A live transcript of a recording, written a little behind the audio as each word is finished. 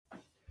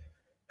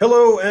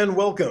Hello and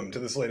welcome to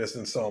this latest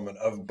installment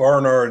of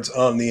Barnard's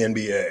on the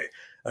NBA.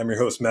 I'm your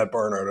host, Matt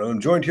Barnard, and I'm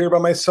joined here by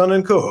my son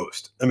and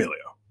co-host,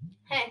 Emilio.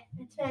 Hey,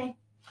 it's me.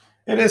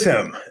 It is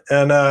him.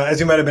 And as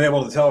you might have been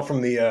able to tell from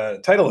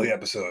the title of the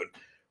episode,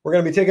 we're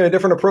going to be taking a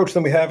different approach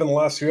than we have in the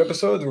last few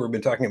episodes. We've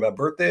been talking about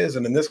birthdays,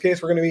 and in this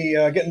case, we're going to be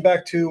getting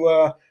back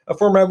to a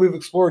format we've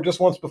explored just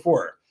once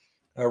before,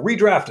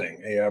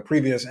 redrafting a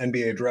previous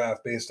NBA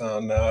draft based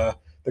on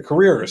the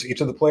careers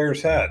each of the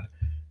players had.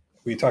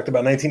 We talked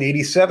about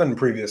 1987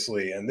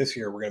 previously, and this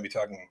year we're going to be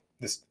talking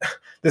this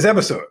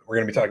episode. We're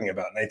going to be talking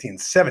about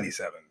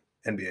 1977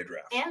 NBA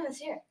draft. And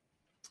this year.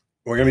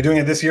 We're going to be doing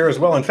it this year as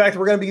well. In fact,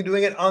 we're going to be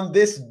doing it on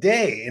this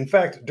day. In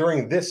fact,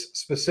 during this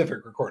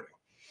specific recording.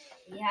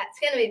 Yeah, it's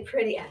going to be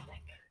pretty epic.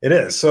 It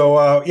is.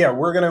 So,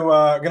 we're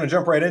going to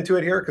jump right into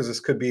it here because this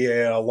could be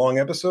a long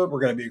episode.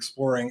 We're going to be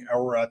exploring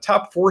our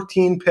top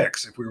 14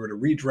 picks if we were to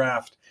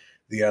redraft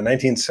the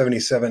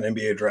 1977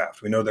 NBA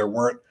draft. We know there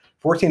weren't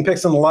 14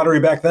 picks in the lottery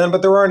back then,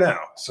 but there are now.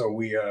 So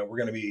we're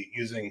going to be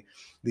using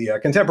the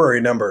contemporary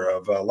number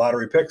of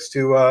lottery picks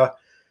to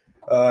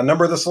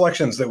number the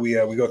selections that we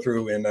go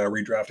through in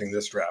redrafting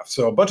this draft.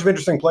 So a bunch of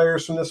interesting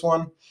players from this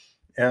one.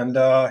 And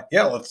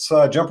let's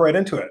jump right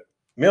into it.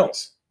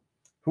 Mills,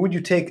 who would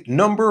you take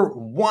number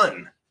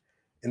one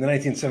in the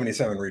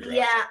 1977 redraft?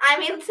 Yeah, I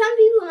mean, some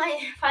people might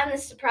find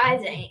this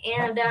surprising.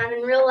 And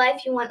in real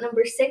life, you went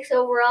number 6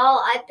 overall.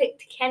 I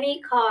picked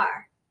Kenny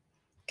Carr.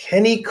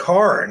 Kenny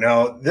Carr.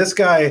 Now, this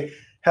guy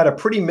had a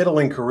pretty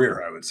middling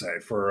career, I would say,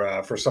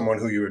 for someone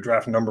who you would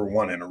draft number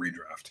one in a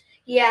redraft.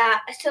 Yeah,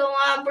 so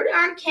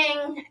Bernard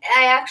King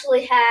I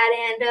actually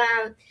had,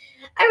 and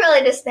I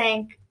really just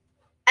think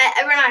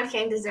Bernard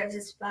King deserves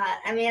a spot.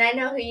 I mean, I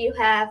know who you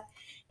have,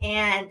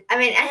 and I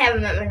mean, I have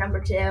him at my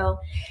number 2,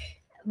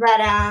 but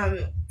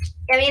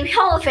I mean,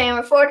 Hall of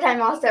Famer,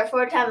 4-time All-Star,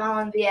 4-time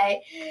All-NBA,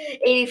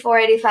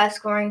 84-85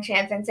 scoring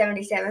champion,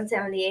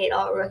 77-78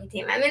 All-Rookie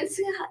team. I mean,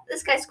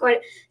 this guy scored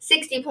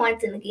 60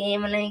 points in the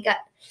game, and then he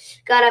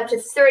got up to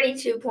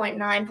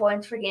 32.9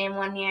 points per game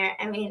one year.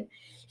 I mean,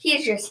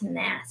 he's just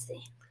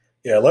nasty.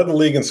 Yeah, led the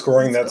league in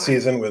scoring that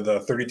season with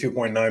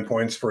 32.9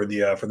 points for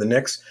the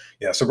Knicks.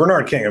 Yeah, so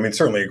Bernard King, I mean,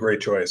 certainly a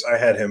great choice. I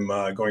had him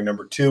going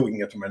number 2. We can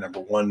get to my number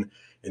 1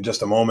 in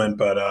just a moment,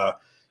 but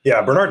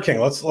Bernard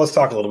King. Let's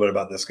talk a little bit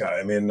about this guy.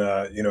 I mean,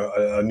 a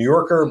New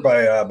Yorker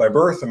by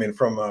birth. I mean,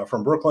 from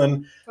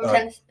Brooklyn. From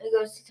Tennessee, he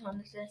goes to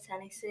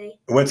Tennessee.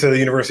 Went to the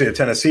University of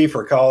Tennessee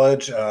for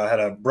college. Had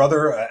a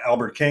brother,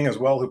 Albert King, as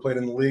well, who played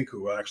in the league,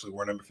 who actually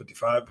wore number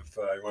 55. If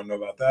you want to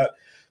know about that.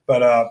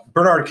 But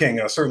Bernard King,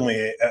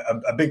 certainly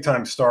a big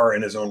time star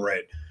in his own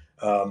right.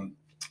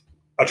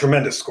 A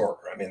tremendous scorer.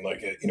 I mean,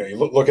 you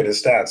look at his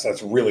stats.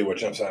 That's really what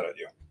jumps out at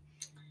you.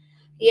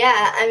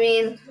 Yeah, I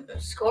mean,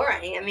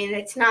 scoring. I mean,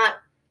 it's not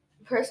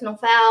personal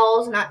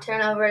fouls, not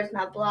turnovers,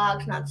 not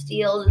blocks, not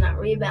steals, not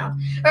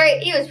rebounds. All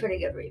right, he was pretty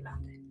good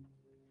rebounding.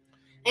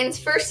 In his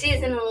first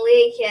season in the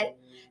league, he had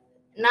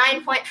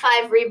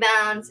 9.5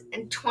 rebounds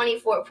and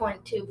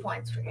 24.2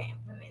 points per game.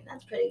 I mean,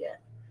 that's pretty good.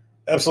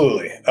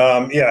 Absolutely.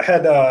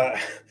 Had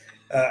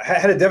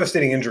a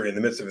devastating injury in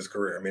the midst of his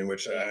career. I mean,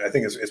 which I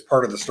think is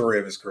part of the story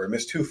of his career.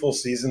 Missed 2 full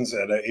seasons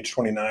at age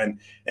 29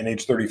 and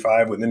age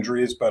 35 with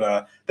injuries.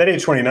 But that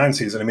age 29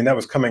 season, I mean, that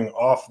was coming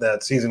off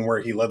that season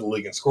where he led the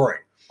league in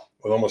scoring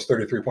with almost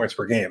 33 points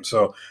per game.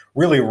 So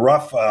really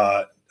rough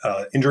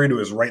injury to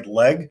his right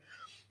leg.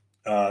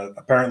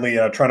 Apparently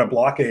trying to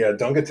block a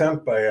dunk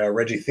attempt by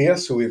Reggie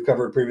Theus, who we've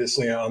covered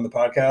previously on the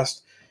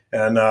podcast.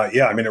 And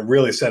I mean, it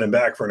really set him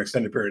back for an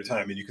extended period of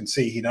time. And you can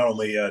see he not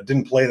only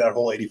didn't play that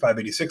whole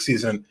 85-86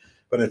 season,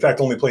 but in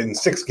fact only played in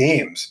 6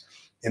 games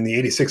in the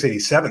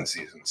 86-87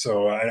 season.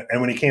 So,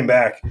 and when he came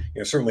back,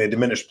 certainly a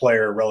diminished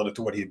player relative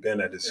to what he'd been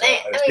at his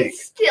peak.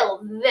 Still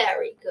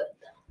very good.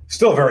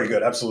 Still very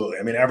good, absolutely.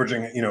 I mean,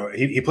 averaging,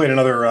 he played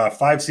another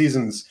 5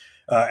 seasons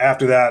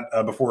after that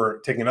before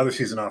taking another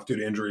season off due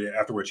to injury,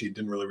 after which he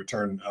didn't really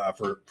return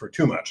for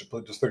too much. He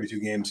played just 32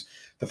 games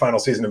the final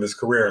season of his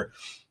career.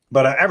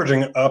 But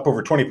averaging up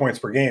over 20 points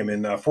per game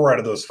in 4 out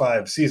of those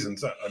 5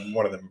 seasons,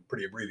 one of them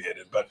pretty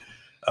abbreviated. But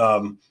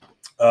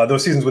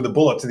those seasons with the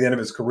Bull up to the end of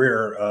his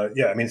career,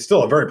 I mean,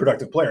 still a very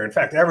productive player. In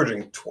fact,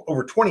 averaging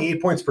over 28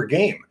 points per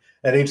game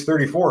at age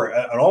 34,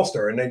 an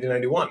All-Star in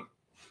 1991.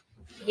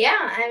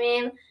 Yeah, I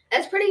mean,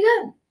 that's pretty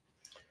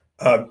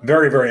good.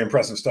 Very, very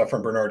impressive stuff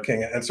from Bernard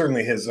King, and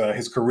certainly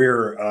his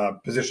career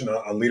position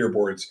on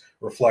leaderboards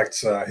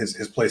reflects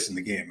his place in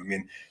the game. I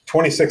mean,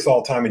 26th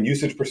all-time in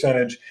usage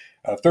percentage,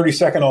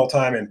 32nd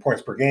all-time in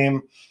points per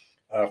game,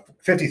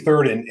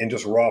 53rd in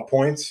just raw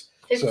points.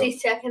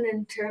 52nd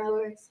in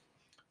turnovers.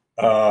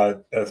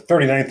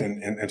 39th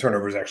in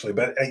turnovers, actually.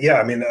 But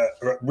I mean,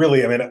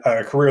 really, I mean,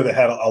 a career that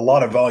had a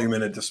lot of volume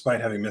in it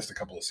despite having missed a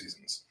couple of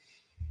seasons.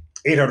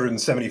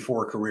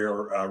 874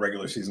 career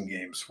regular season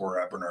games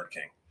for Bernard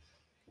King.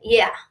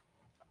 Yeah.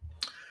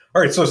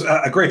 All right, so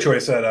a great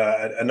choice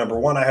at number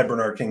 1. I had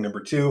Bernard King number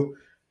 2.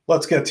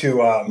 Let's get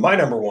to my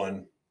number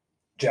 1,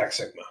 Jack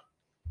Sikma.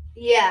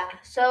 Yeah.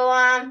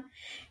 So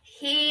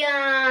he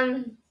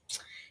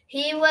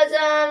was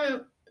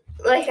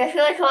like I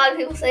feel like a lot of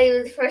people say he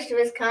was the first of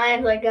his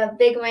kind, like a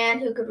big man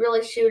who could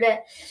really shoot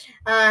it.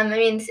 I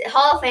mean,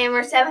 Hall of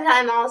Famer,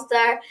 7-time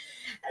All-Star,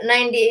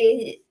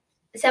 90,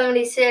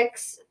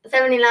 76,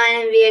 79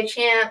 NBA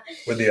champ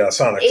with the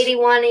Sonics.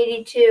 81,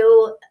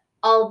 82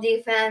 all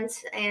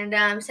defense, and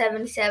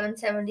 77,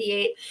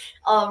 78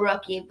 all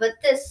rookie. But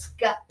this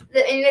guy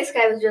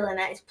was really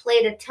nice.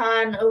 Played a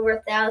ton, over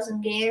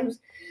 1,000 games,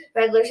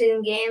 regular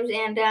season games,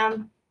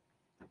 and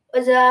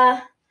was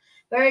a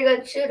very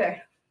good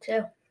shooter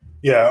too.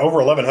 Yeah, over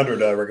 1,100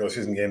 regular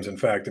season games. In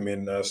fact, I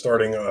mean,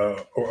 starting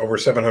over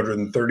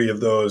 730 of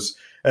those,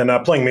 and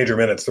playing major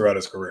minutes throughout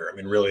his career. I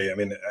mean, really, I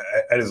mean,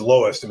 at his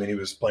lowest, I mean, he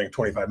was playing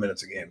 25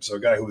 minutes a game. So a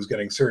guy who was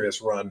getting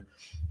serious run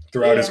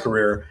throughout his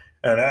career.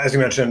 And as you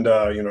mentioned,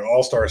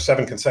 All-Star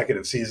 7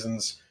 consecutive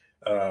seasons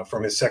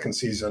from his second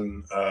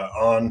season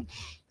on.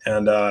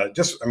 And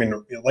just, I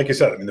mean, like you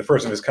said, I mean, the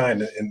first of his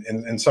kind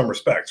in some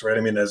respects, right?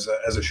 I mean, as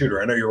a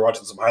shooter, I know you were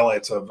watching some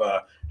highlights of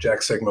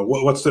Jack Sigma.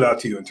 What stood out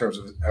to you in terms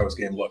of how his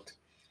game looked?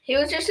 He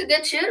was just a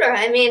good shooter.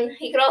 I mean,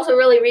 he could also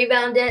really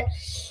rebound it.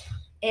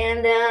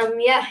 And,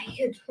 he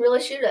could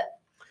really shoot it.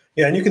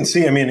 Yeah, and you can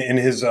see, I mean, in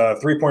his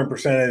three-point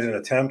percentage and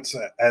attempts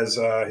as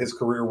his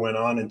career went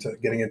on into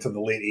getting into the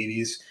late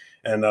 80s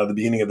and the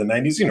beginning of the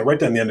 90s, right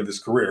down the end of his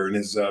career in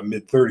his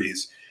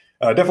mid-30s.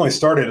 Definitely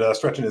started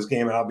stretching his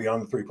game out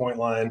beyond the three-point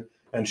line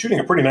and shooting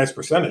a pretty nice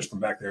percentage from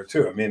back there,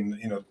 too. I mean,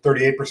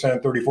 38%,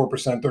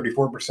 34%,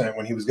 34%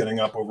 when he was getting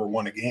up over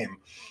 1 a game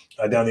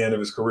down the end of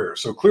his career.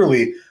 So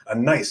clearly a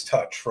nice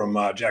touch from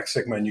Jack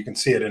Sigma, and you can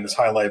see it in his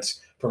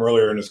highlights from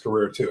earlier in his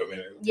career, too. I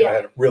mean, I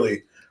had a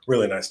really,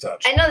 really nice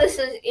touch. I know this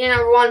is your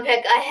number 1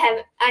 pick. I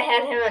had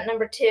him at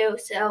number 2,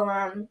 so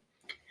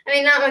I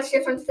mean, not much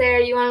difference there.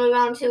 You want to move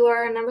on to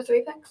our number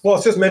 3 picks? Well,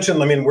 it's just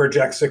mentioned, I mean, where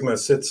Jack Sigma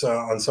sits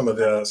on some of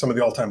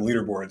the all-time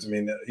leaderboards. I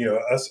mean,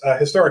 a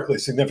historically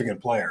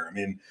significant player. I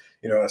mean,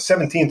 a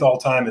 17th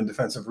all-time in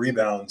defensive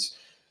rebounds,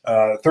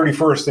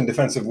 31st in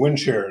defensive win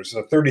shares,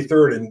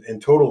 33rd in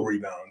total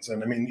rebounds,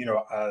 and I mean,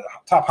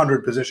 top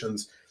 100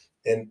 positions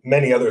in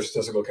many other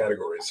statistical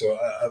categories. So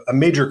a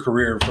major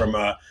career from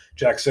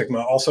Jack Sigma.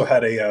 Also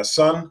has a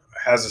son,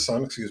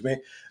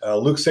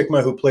 Luke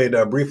Sigma, who played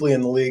briefly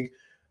in the league.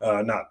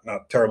 Not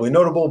terribly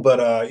notable, but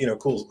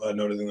cool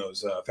noting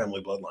those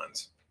family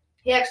bloodlines.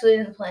 He actually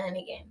didn't play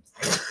any games.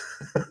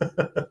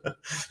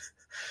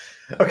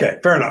 Okay,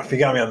 fair enough. You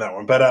got me on that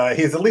one, but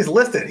he's at least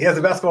listed. He has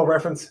a Basketball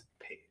Reference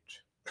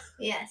page.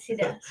 Yes, he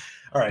does.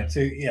 All right, so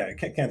yeah,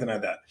 can't deny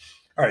that.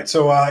 All right,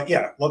 so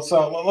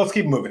let's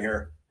keep moving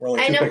here. We're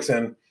only 2 picks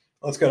in.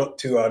 Let's go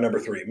to number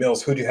 3.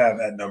 Mills, who'd you have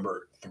at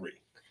number 3?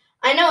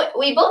 I know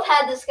we both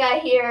had this guy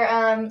here.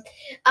 I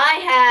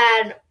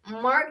had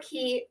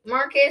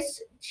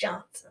Marcus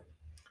Johnson.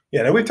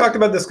 Yeah, now we've talked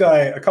about this guy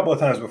a couple of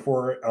times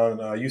before on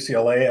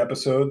UCLA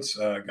episodes.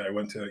 Guy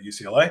went to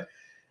UCLA.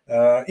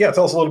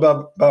 Tell us a little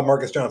about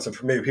Marcus Johnson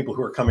for maybe people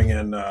who are coming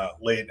in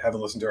late, haven't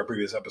listened to our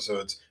previous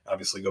episodes.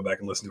 Obviously, go back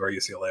and listen to our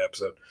UCLA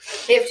episode.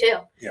 We have 2.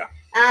 Yeah.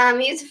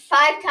 He's a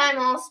 5-time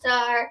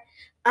All-Star.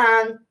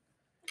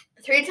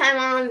 3-time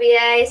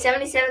All-NBA,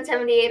 77,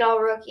 78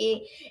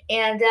 All-Rookie,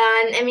 and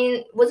I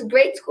mean, was a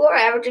great scorer,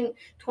 averaging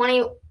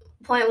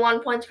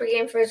 20.1 points per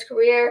game for his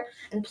career,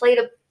 and played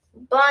a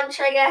bunch,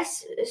 I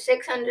guess,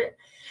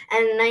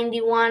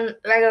 691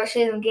 regular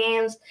season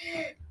games.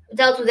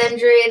 Dealt with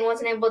injury and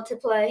wasn't able to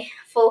play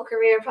full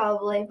career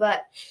probably,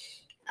 but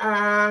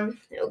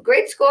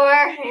great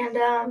scorer,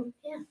 and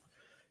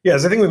Yeah,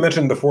 as I think we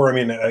mentioned before, I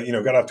mean,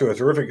 got off to a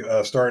terrific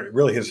start.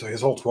 Really,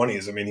 his whole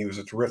 20s. I mean, he was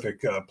a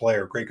terrific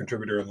player, great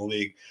contributor in the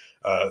league.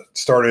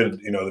 Started,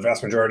 the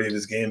vast majority of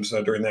his games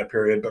during that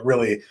period, but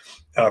really,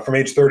 from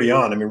age 30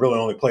 on, I mean, really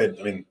only played,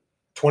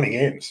 20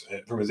 games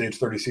from his age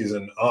 30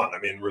 season on. I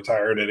mean,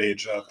 retired at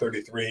age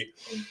 33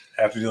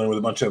 after dealing with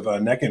a bunch of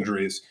neck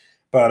injuries.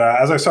 But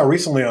as I saw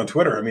recently on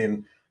Twitter, I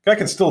mean, guy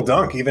can still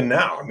dunk even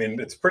now. I mean,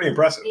 it's pretty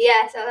impressive. Yeah,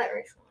 I saw that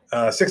recently.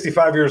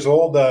 65 years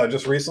old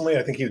just recently.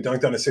 I think he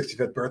dunked on his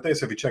 65th birthday.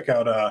 So if you check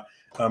out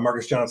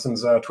Marcus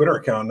Johnson's Twitter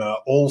account,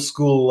 Old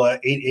School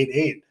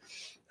 888,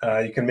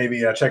 you can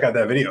maybe check out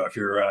that video if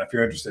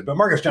you're interested. But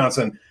Marcus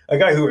Johnson, a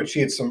guy who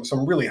achieved some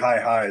really high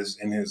highs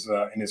in his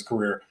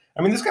career.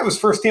 I mean, this guy was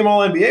first team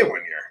All NBA 1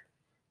 year.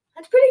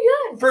 That's pretty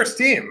good. First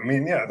team. I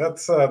mean, yeah,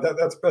 that's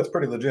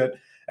pretty legit.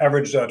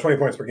 Averaged 20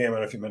 points per game. I don't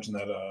know if you mentioned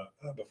that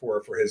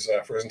before for his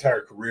entire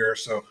career.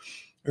 So.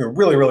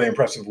 Really, really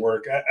impressive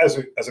work. As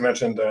I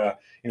mentioned,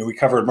 we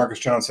covered Marcus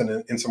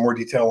Johnson in some more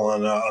detail on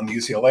the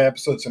UCLA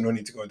episode, so no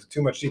need to go into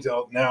too much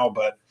detail now.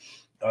 But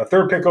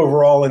 3rd pick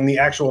overall in the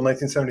actual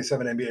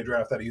 1977 NBA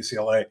draft out of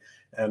UCLA,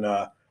 and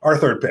our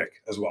 3rd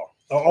pick as well.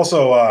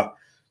 Also,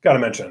 got to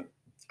mention,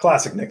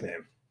 classic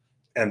nickname,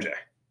 MJ.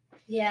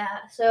 Yeah,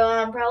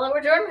 so probably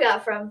where Jordan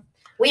got from.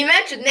 We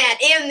mentioned that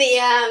in the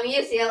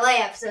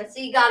UCLA episode,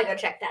 so you got to go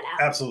check that out.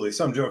 Absolutely.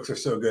 Some jokes are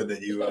so good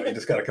that you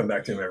just got to come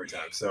back to them every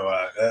time. So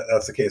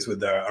that's the case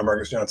with our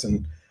Marcus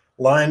Johnson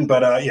line.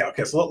 But,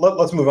 okay, so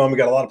let's move on. We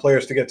got a lot of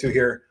players to get to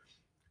here.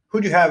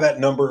 Who'd you have at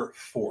number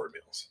 4,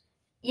 Mills?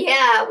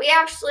 Yeah, we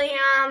actually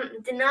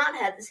did not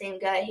have the same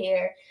guy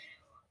here.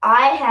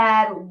 I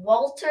had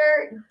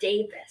Walter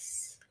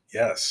Davis.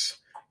 Yes.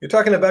 You're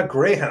talking about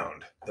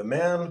Greyhound, the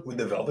man with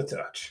the velvet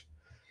touch.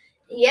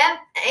 Yep,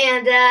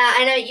 and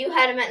I know you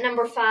had him at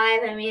number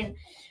 5. I mean,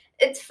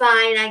 it's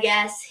fine, I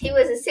guess. He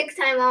was a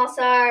 6-time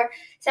All-Star,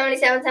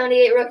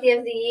 77-78 Rookie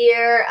of the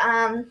Year,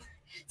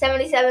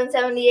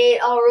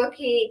 77-78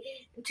 All-Rookie,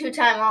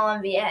 2-time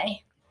All-NBA.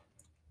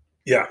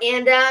 Yeah.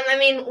 And, I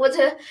mean, was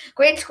a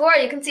great scorer.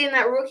 You can see in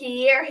that rookie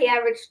year, he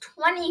averaged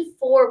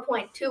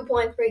 24.2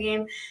 points per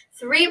game,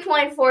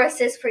 3.4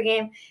 assists per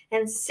game,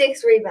 and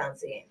 6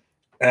 rebounds a game.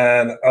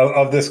 And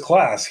of this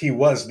class, he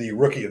was the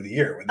Rookie of the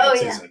Year with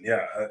that yeah. season.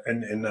 Yeah,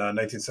 in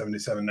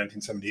 1977,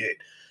 1978.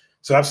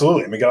 So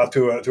absolutely. I mean, got off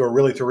to a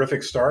really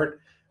terrific start.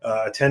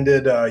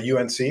 Attended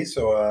UNC,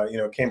 so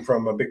came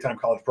from a big time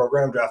college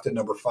program. Drafted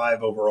number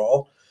 5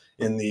 overall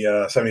in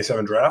the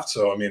 77 draft.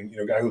 So I mean,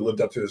 guy who lived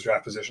up to his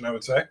draft position, I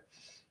would say.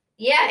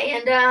 Yeah,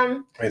 and I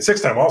mean,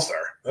 6-time All-Star.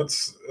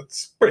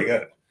 That's pretty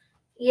good.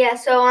 Yeah.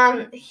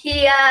 So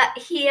he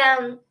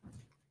has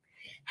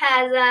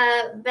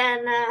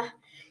been.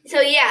 So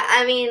yeah,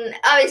 I mean,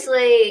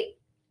 obviously,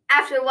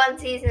 after one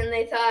season,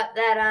 they thought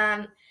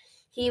that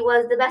he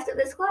was the best of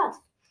this class.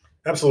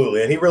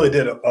 Absolutely, and he really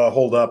did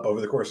hold up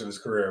over the course of his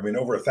career. I mean,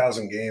 over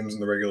 1,000 games in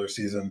the regular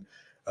season,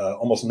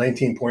 almost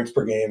 19 points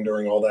per game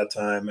during all that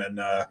time, and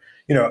a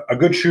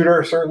good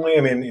shooter certainly.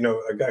 I mean,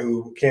 a guy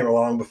who came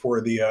along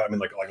before the. I mean,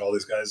 like all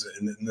these guys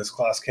in this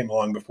class came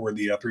along before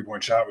the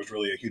 3-point shot was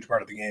really a huge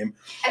part of the game.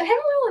 I haven't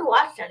really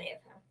watched any of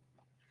them.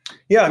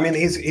 Yeah, I mean,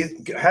 he's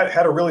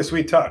had a really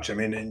sweet touch. I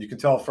mean, and you can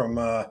tell from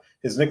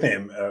his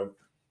nickname.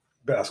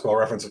 Basketball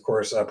Reference, of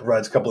course,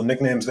 provides a couple of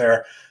nicknames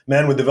there.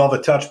 Man with the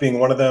Velvet Touch being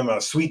one of them.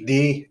 Sweet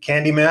D,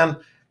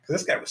 Candyman.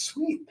 This guy was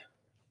sweet.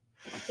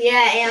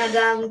 Yeah,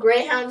 and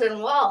Greyhound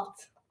and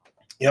Walt.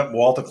 Yep,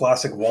 Walt, a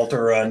classic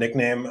Walter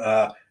nickname.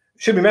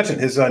 Should be mentioned,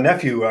 his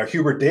nephew,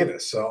 Hubert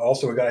Davis,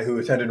 also a guy who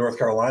attended North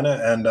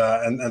Carolina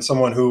and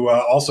someone who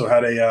also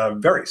had a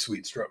very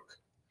sweet stroke.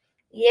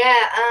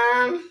 Yeah,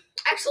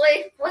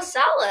 actually was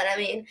solid. I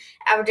mean,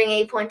 averaging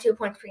 8.2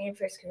 points per game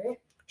for his career.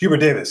 Hubert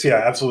Davis,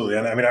 yeah, absolutely.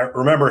 And I mean, I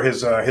remember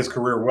his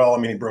career well. I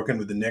mean, he broke in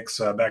with the Knicks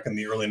back in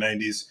the early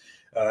 90s.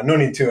 No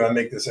need to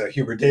make this a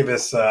Hubert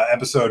Davis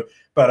episode,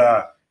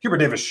 but Hubert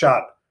Davis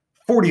shot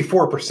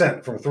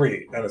 44% from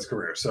 3 in his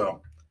career.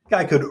 So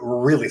guy could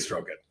really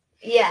stroke it.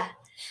 Yeah.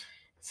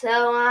 So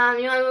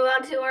you want to move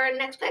on to our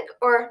next pick?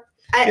 Or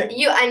I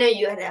know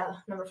you had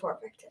a number 4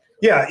 pick too.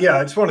 Yeah.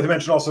 I just wanted to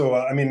mention also,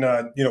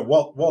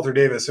 Walter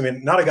Davis, I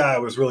mean, not a guy I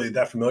was really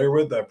that familiar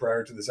with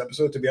prior to this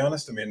episode, to be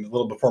honest. I mean, a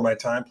little before my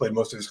time, played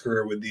most of his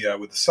career with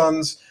the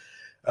Suns,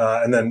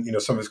 and then,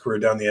 some of his career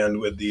down the end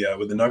with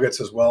the Nuggets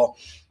as well.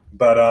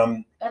 But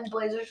and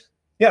Blazers.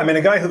 Yeah, I mean,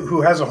 a guy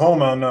who has a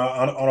home on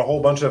a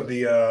whole bunch of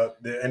the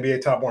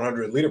NBA Top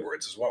 100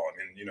 leaderboards as well.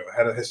 I mean,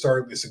 had a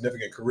historically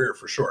significant career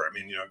for sure. I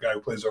mean, a guy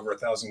who plays over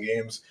 1,000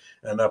 games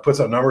and puts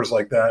up numbers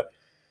like that.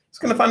 He's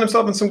going to find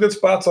himself in some good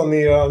spots on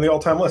the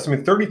all-time list. I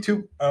mean,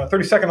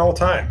 32nd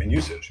all-time in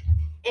usage.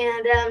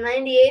 And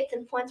 98th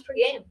in points per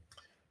game.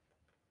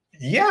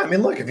 Yeah, I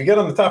mean, look, if you get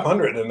on the top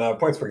 100 in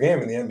points per game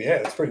in the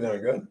NBA, that's pretty darn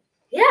good.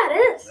 Yeah,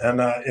 it is. And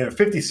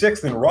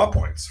 56th in raw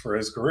points for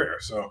his career.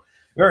 So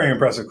very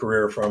impressive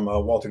career from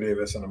Walter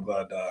Davis, and I'm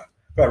glad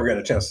we're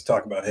getting a chance to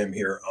talk about him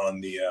here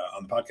on the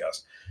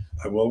podcast.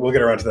 We'll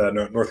get around to that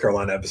North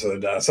Carolina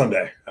episode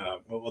someday.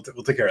 We'll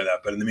take care of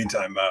that. But in the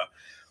meantime,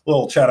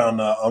 little chat on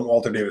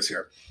Walter Davis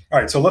here. All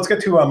right, so let's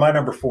get to my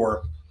number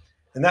 4,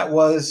 and that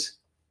was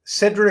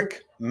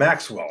Cedric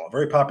Maxwell, a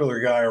very popular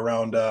guy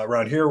around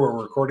here where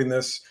we're recording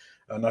this,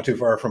 not too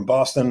far from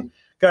Boston.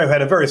 Guy who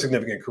had a very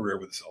significant career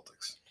with the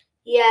Celtics.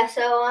 Yeah,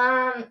 so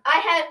I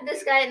had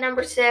this guy at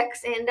number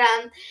 6, and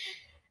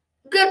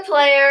good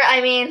player. I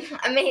mean,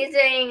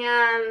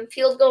 amazing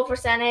field goal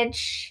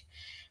percentage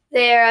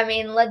there. I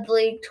mean, led the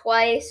league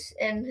twice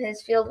in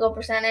his field goal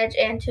percentage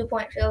and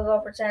 2-point field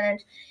goal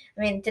percentage.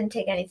 I mean, didn't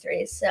take any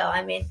threes, so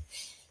I mean,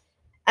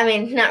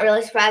 not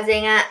really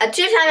surprising. A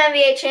 2-time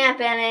NBA champ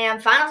and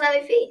a Finals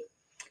MVP.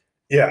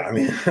 Yeah, I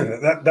mean,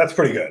 that's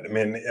pretty good. I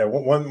mean,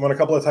 won a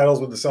couple of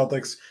titles with the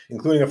Celtics,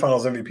 including a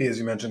Finals MVP, as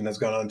you mentioned, has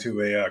gone on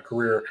to a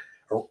career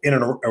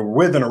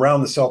with and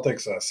around the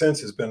Celtics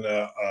since. Has been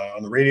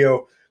on the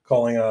radio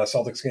calling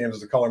Celtics games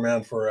as a color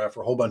man for a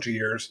whole bunch of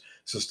years.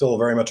 So still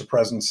very much a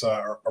presence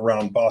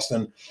around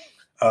Boston.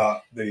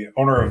 The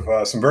owner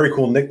of some very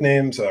cool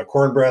nicknames,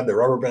 Cornbread, the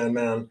Rubber Band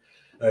Man.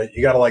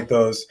 You got to like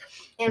those.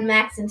 And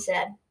Max and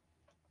Ced.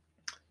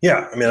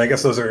 Yeah, I mean, I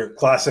guess those are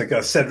classic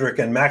Cedric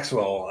and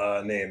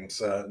Maxwell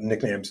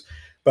nicknames.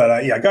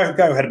 But a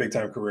guy who had a big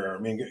time career. I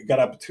mean, got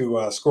up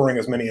to scoring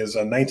as many as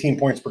 19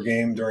 points per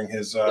game during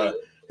his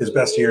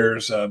best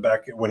years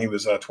back when he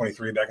was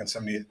 23, back in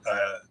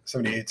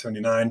 78,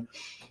 79.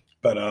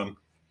 But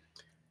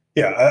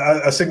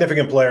a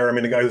significant player. I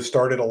mean, a guy who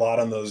started a lot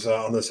on those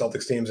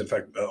Celtics teams. In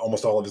fact,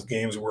 almost all of his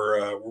games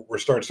were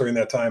starts during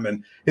that time,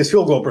 and his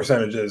field goal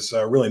percentage is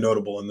really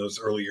notable in those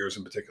early years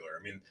in particular.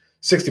 I mean,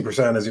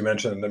 60%, as you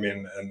mentioned. I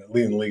mean, and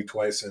leading the league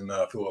twice in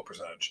field goal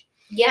percentage.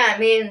 Yeah, I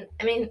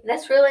mean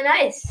that's really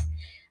nice.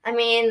 I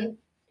mean,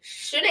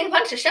 shooting a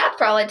bunch of shots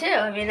probably too.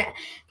 I mean,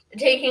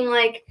 taking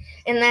like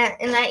in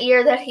that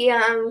year that he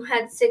had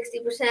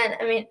 60%.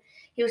 I mean,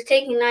 he was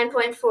taking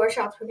 9.4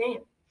 shots per game.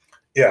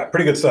 Yeah,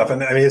 pretty good stuff.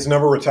 And I mean, his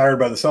number retired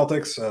by the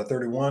Celtics,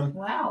 31.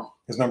 Wow.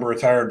 His number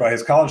retired by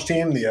his college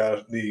team,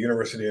 the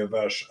University of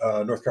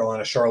North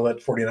Carolina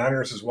Charlotte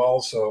 49ers as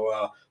well. So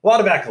a lot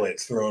of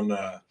accolades thrown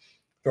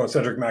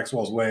Cedric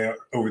Maxwell's way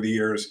over the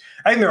years.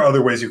 I think there are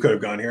other ways you could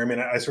have gone here. I mean,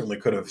 I certainly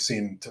could have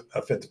seen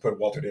a fit to put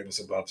Walter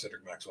Davis above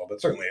Cedric Maxwell, but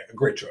certainly a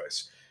great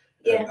choice.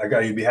 Yeah. A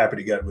guy you'd be happy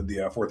to get with the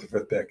 4th or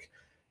 5th pick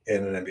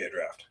in an NBA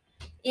draft.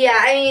 Yeah,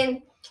 I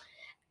mean,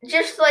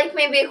 just like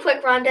maybe a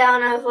quick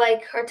rundown of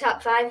like our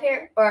top 5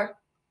 here, or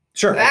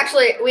sure.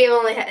 Actually, we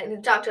only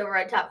talked over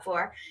our top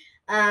 4.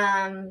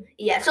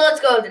 Yeah, so let's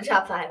go to the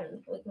top 5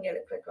 and we can get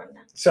a quick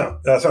rundown. So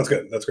sounds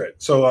good. That's great.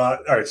 So all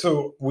right,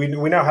 so we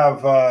now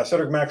have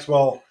Cedric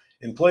Maxwell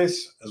in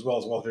place as well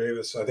as Walter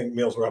Davis. So I think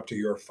Meals, we're up to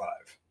your 5.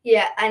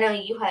 Yeah, I know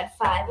you had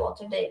 5,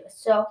 Walter Davis.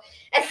 So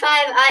at 5,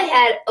 I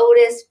had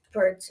Otis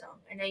Birdsong.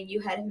 I know you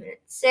had him at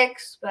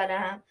 6, but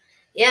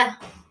yeah.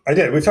 I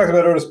did. We've talked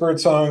about Otis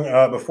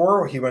Birdsong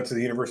before. He went to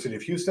the University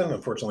of Houston.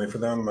 Unfortunately for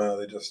them,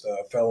 they just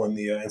fell in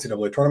the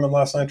NCAA tournament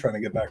last night, trying to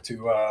get back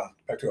to a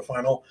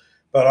final.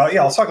 But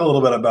yeah, let's talk a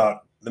little bit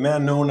about the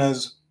man known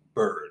as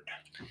Bird.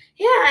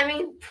 Yeah, I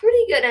mean,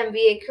 pretty good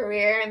NBA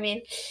career. I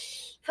mean,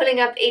 putting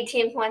up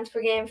 18 points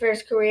per game for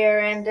his career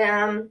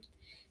and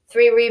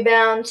 3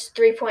 rebounds,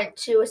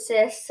 3.2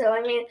 assists. So,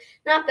 I mean,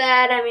 not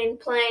bad. I mean,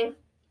 playing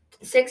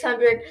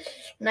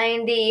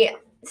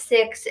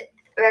 696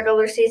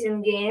 regular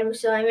season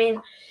games. So, I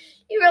mean,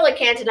 you really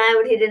can't deny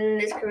what he did in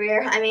his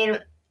career. I mean,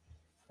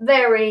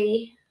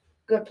 very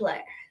good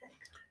player.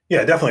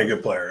 Yeah, definitely a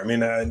good player. I mean,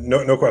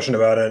 no question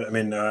about it. I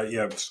mean,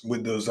 yeah,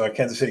 with those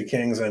Kansas City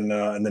Kings and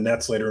the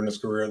Nets later in his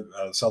career,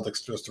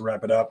 Celtics, just to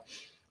wrap it up.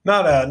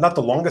 Not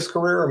the longest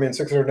career. I mean,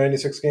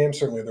 696 games.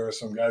 Certainly, there are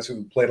some guys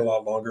who played a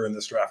lot longer in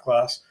this draft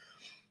class,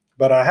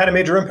 but had a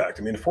major impact.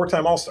 I mean, a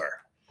 4-time All-Star.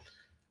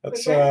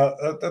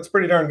 That's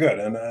pretty darn good,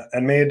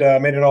 and made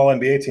an All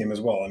NBA team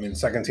as well. I mean,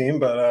 second team,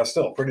 but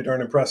still pretty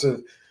darn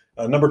impressive.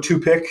 Number 2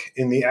 pick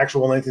in the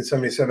actual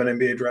 1977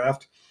 NBA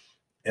draft.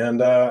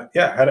 And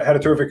yeah, had a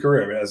terrific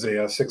career as a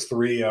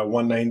 6'3",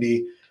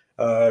 190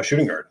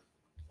 shooting guard.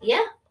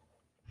 Yeah.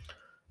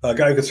 A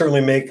guy who could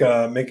certainly make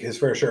his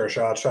fair share of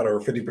shots, shot over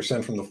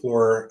 50% from the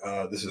floor.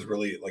 This is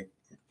really like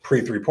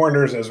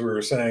pre-3-pointers, as we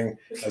were saying.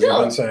 As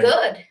Still good.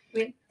 I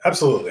mean,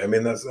 absolutely. I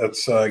mean,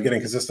 that's getting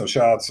consistent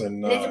shots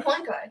and he's a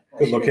point guard.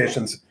 Good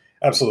locations.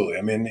 Absolutely.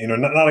 I mean,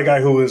 not a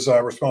guy who is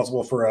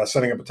responsible for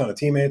setting up a ton of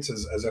teammates,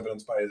 as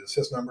evidenced by his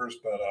assist numbers,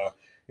 but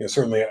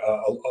certainly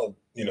a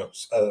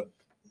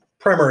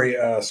primary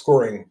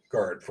scoring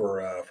guard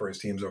for his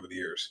teams over the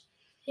years.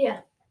 Yeah.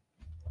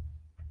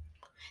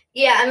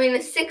 Yeah, I mean,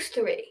 it's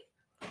 6'3".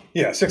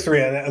 Yeah,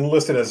 6'3", and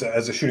listed as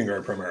a shooting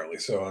guard primarily.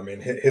 So I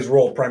mean, his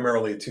role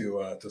primarily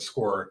to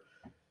score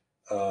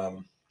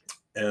and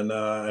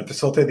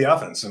facilitate the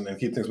offense and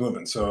keep things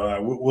moving.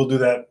 So we'll do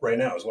that right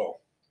now as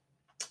well,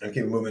 and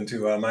keep it moving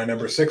to my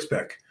number 6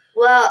 pick.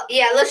 Well,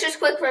 yeah, let's just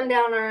quick run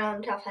down our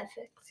top 5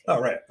 picks.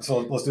 Oh, right. So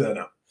let's do that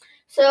now.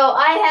 So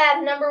I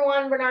have number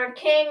 1, Bernard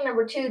King,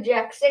 number 2,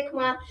 Jack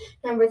Sikma,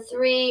 number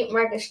 3,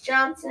 Marcus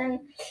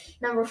Johnson,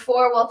 number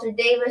 4, Walter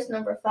Davis,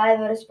 number 5,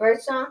 Otis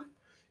Birdsong.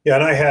 Yeah,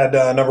 and I had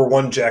number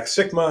 1, Jack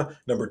Sikma,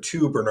 number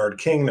 2, Bernard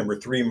King, number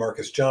 3,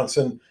 Marcus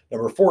Johnson,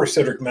 number 4,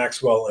 Cedric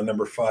Maxwell, and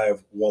number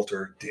 5,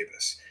 Walter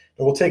Davis.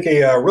 And we'll take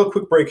a real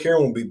quick break here,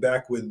 and we'll be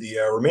back with the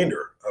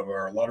remainder of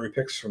our lottery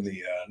picks from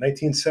the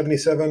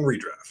 1977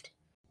 redraft.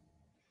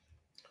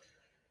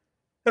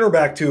 And we're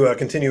back to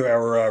continue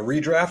our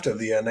redraft of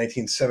the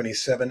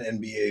 1977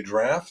 NBA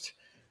draft.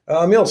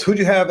 Mills, who'd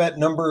you have at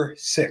number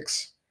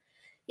 6?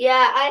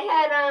 Yeah,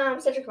 I had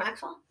Cedric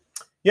Maxwell.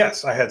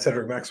 Yes, I had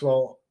Cedric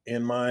Maxwell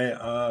in my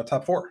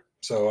top 4.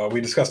 So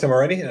we discussed him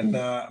already. And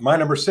my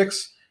number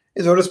 6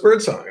 is Otis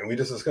Birdsong, and we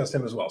just discussed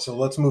him as well. So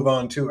let's move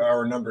on to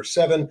our number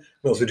 7.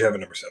 Mills, who'd you have at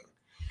number 7?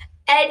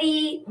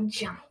 Eddie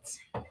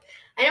Johnson.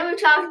 I know we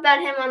talked about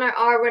him on our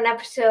Auburn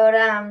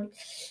episode.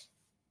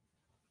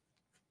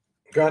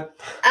 Go ahead.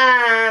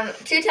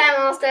 2-time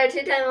All-Star,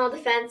 2-time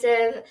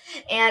All-Defensive,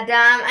 and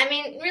I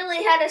mean,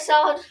 really had a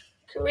solid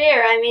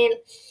career. I mean,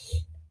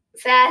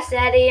 fast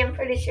Eddie, I'm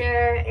pretty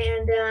sure,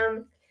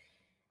 and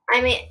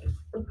I mean,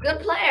 good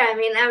player. I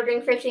mean,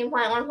 averaging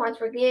 15.1 points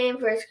per game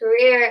for his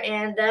career,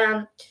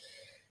 and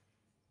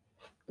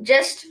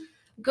just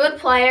good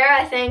player,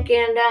 I think.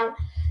 And I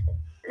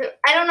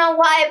don't know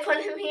why I put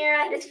him here.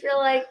 I just feel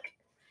like.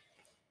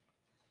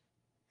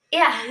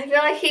 Yeah, I feel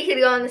like he could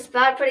go in the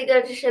spot pretty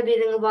good,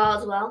 distributing the ball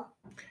as well.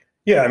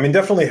 Yeah, I mean,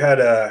 definitely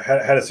had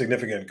a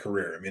significant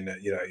career. I mean,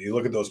 you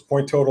look at those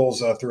point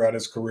totals throughout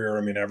his career.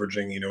 I mean,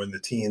 averaging in the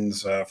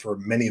teens for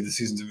many of the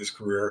seasons of his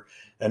career,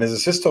 and his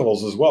assist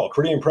totals as well.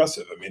 Pretty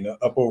impressive. I mean,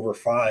 up over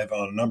 5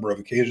 on a number of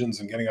occasions,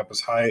 and getting up as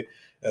high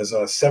as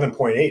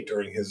 7.8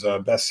 during his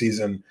best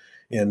season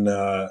in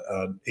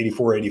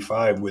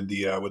 84-85 with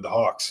the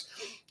Hawks.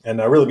 and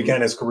really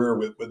began his career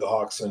with the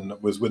Hawks and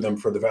was with them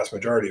for the vast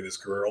majority of his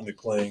career, only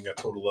playing a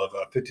total of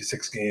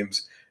 56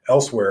 games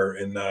elsewhere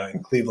in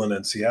Cleveland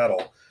and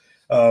Seattle.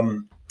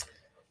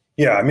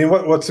 Yeah, I mean,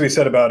 what's to be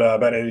said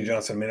about Eddie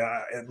Johnson? I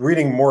mean,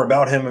 reading more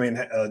about him, I mean,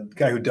 a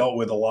guy who dealt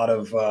with a lot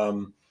of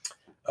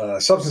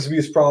substance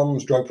abuse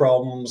problems, drug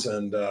problems,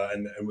 and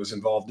was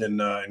involved in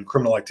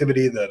criminal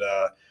activity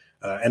that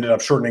ended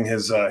up shortening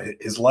his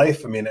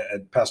life. I mean,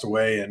 had passed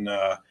away in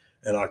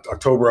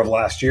October of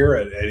last year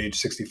at age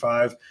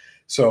 65.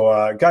 So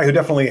a guy who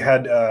definitely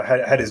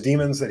had his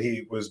demons that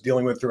he was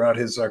dealing with throughout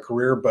his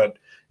career. But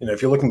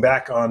if you're looking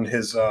back on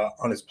his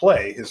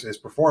play, his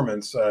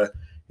performance,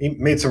 he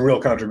made some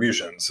real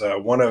contributions.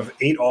 One of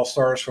 8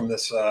 All-Stars from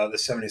this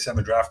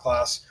 77 draft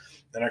class,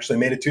 and actually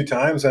made it 2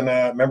 times, and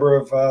a member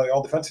of the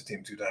All-Defensive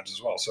Team 2 times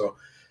as well. So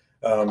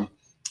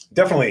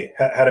definitely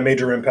had a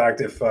major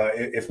impact,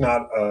 if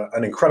not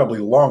an incredibly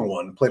long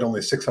one. Played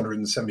only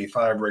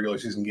 675 regular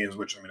season games,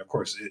 which, I mean, of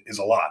course, is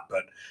a lot.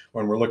 But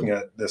when we're looking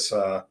at this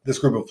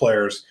group of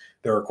players,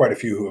 there are quite a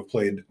few who have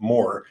played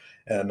more.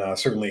 And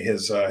certainly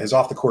his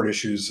off the court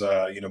issues,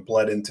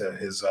 bled into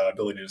his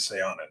ability to stay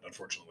on it,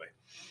 unfortunately.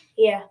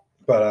 Yeah.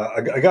 But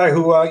a guy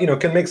who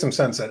can make some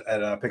sense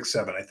at pick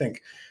 7. I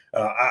think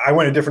I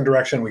went a different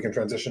direction. We can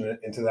transition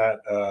into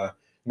that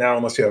now,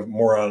 unless you have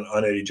more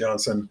on Eddie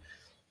Johnson.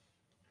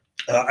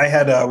 I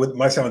had with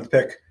my 7th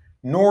pick,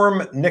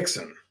 Norm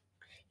Nixon.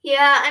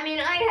 Yeah, I mean,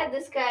 I had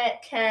this guy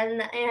at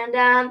 10,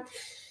 and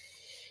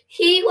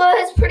he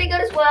was pretty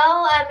good as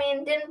well. I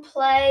mean, didn't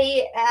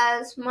play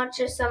as much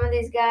as some of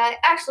these guys.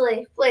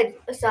 Actually, played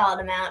a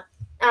solid amount.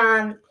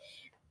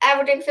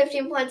 Averaging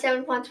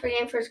 15.7 points per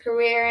game for his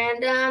career,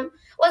 and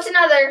was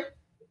another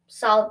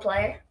solid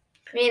player.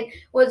 I mean,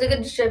 was a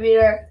good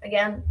distributor.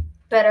 Again,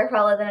 better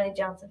probably than Eddie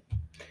Johnson.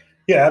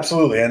 Yeah,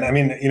 absolutely. And I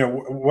mean,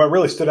 what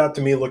really stood out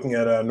to me looking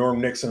at Norm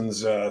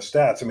Nixon's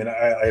stats, I mean,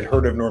 I had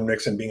heard of Norm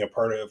Nixon being a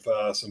part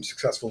of some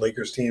successful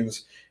Lakers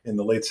teams in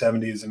the late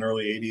 70s and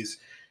early 80s.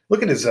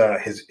 Look at his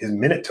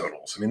minute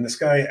totals. I mean, this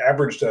guy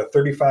averaged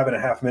 35 and a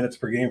half minutes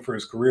per game for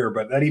his career,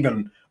 but that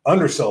even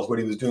undersells what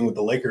he was doing with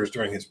the Lakers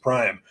during his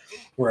prime,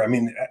 where, I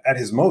mean, at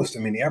his most, I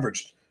mean, he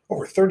averaged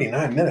over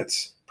 39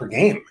 minutes per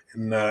game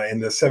in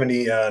the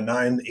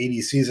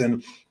 79-80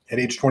 season at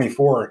age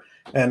 24,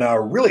 and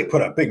really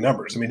put up big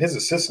numbers. I mean, his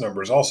assist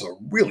numbers also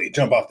really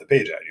jump off the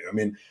page at you. I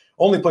mean,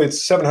 only played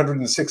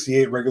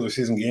 768 regular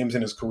season games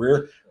in his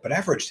career, but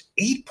averaged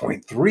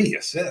 8.3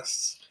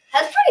 assists.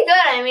 That's pretty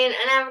good. I mean,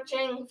 and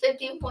averaging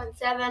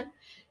 15.7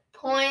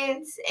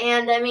 points,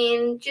 and I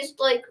mean, just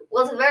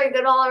was a very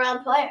good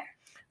all-around player.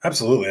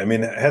 Absolutely. I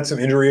mean, had some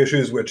injury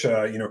issues, which,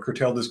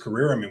 curtailed his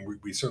career. I mean,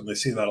 we certainly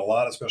see that a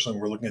lot, especially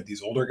when we're looking at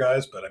these older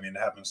guys. But I mean, it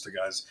happens to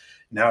guys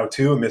now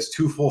too. Missed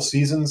 2 full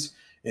seasons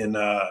in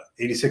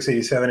 86,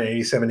 87, and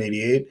 87,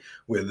 88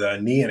 with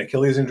knee and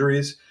Achilles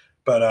injuries.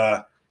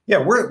 But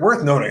yeah,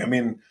 worth noting. I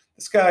mean,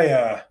 this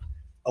guy,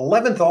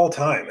 11th all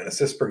time in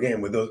assists per game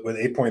with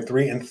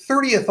 8.3, and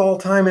 30th all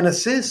time in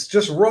assists,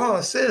 just raw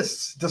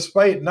assists,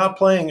 despite not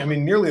playing, I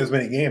mean, nearly as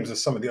many games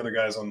as some of the other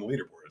guys on the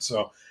leaderboard.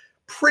 So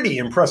pretty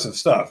impressive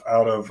stuff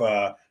out of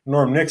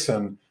Norm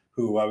Nixon,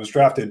 who was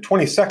drafted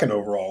 22nd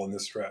overall in the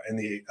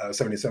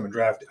 77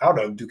 draft out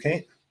of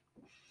Duquesne.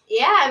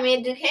 Yeah, I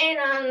mean, Duquesne,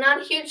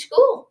 not a huge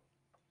school.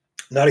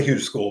 Not a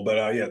huge school,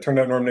 but yeah, turned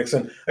out Norm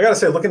Nixon. I got to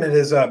say, looking at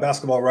his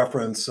Basketball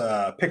Reference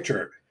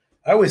picture,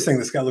 I always think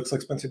this guy looks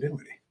like Spencer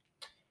Dinwiddie.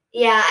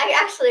 Yeah, I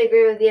actually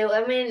agree with you.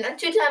 I mean, a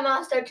 2-time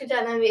All-Star,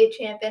 2-time NBA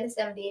champion,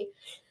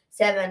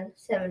 77,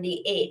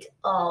 78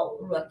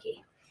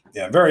 all-rookie.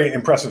 Yeah, very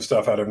impressive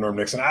stuff out of Norm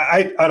Nixon.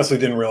 I honestly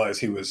didn't realize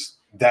he was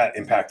that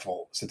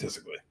impactful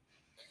statistically.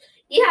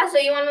 Yeah, so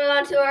you want to move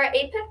on to our 8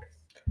 picks?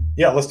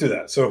 Yeah, let's do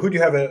that. So who do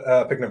you have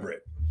at pick number 8?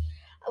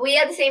 We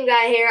had the same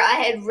guy here. I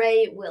had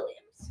Ray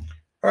Williams.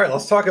 All right,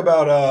 let's talk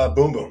about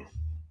Boom Boom.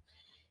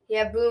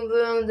 Yeah, Boom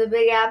Boom, the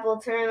Big Apple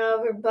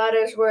turnover,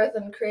 Buttersworth,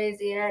 and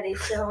Crazy Eddie.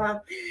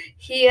 So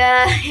he's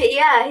a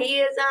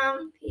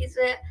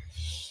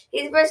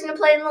person who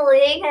played in the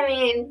league. I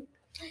mean,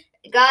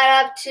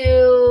 got up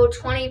to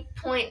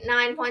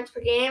 20.9 points per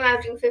game,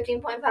 averaging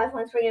 15.5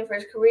 points per game for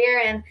his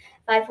career, and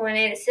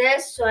 5.8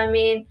 assists. So I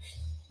mean,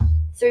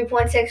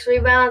 3.6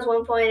 rebounds,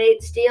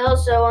 1.8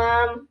 steals. So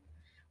it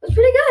was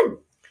pretty good.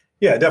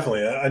 Yeah,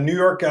 definitely. A New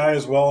York guy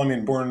as well. I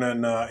mean, born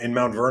in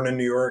Mount Vernon,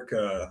 New York,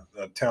 a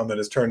town that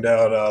has turned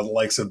out the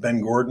likes of Ben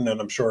Gordon and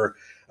I'm sure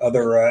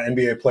other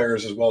NBA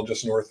players as well,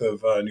 just north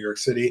of New York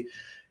City.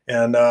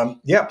 And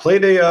yeah,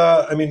 played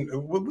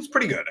was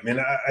pretty good. I mean,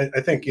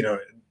 I think,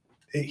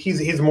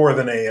 he's more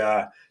than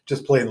a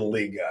just play in the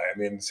league guy. I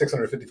mean,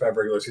 655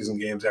 regular season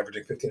games,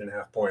 averaging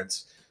 15.5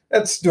 points.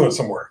 That's doing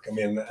some work. I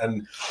mean,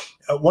 and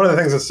one of the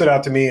things that stood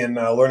out to me in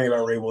learning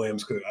about Ray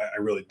Williams, because I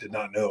really did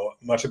not know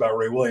much about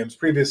Ray Williams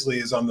previously,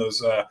 is on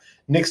those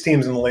Knicks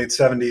teams in the late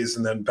 70s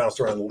and then bounced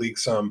around the league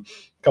a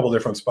couple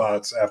different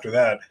spots after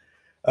that.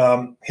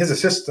 His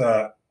assist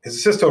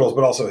totals,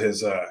 but also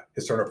his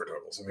turnover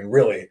totals. I mean,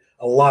 really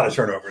a lot of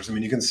turnovers. I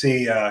mean, you can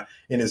see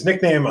in his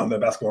nickname on the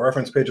Basketball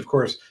Reference page, of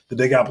course, the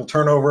Big Apple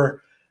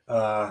turnover.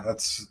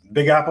 That's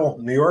Big Apple,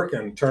 New York,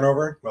 and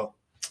turnover. Well,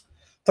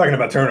 talking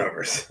about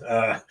turnovers.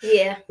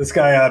 Yeah. This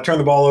guy turned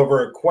the ball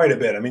over quite a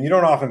bit. I mean, you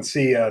don't often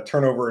see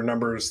turnover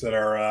numbers that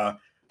are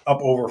up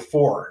over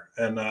 4.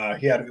 And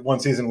he had one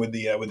season with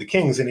the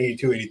Kings in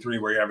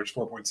 82-83 where he averaged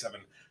 4.7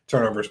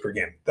 turnovers per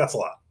game. That's a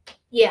lot.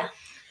 Yeah.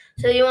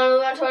 So you want to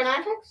move on to our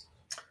 9 picks?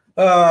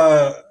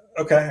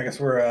 Okay. I guess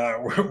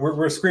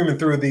we're screaming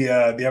through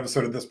the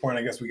episode at this point.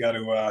 I guess we got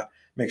to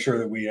make sure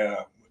that we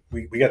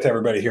get to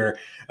everybody here.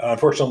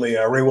 Unfortunately,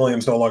 Ray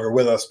Williams no longer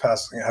with us,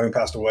 having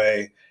passed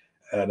away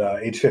at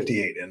age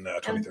 58 in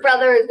 2013. And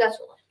brother is Gus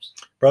Williams.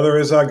 Brother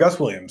is Gus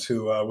Williams,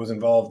 who was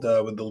involved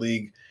with the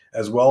league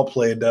as well.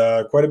 Played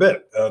quite a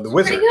bit. The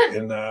Wizard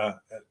in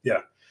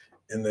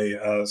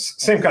the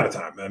same kind of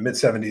time, mid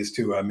 70s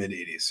to mid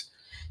 80s.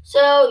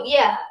 So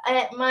yeah,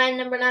 at my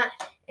number 9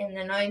 in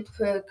the 9th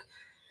pick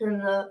in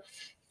the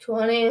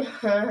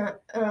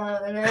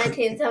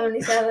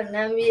 1977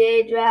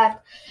 NBA draft,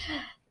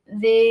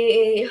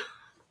 the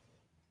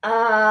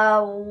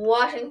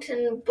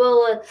Washington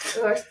Bullets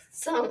or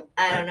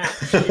I don't know.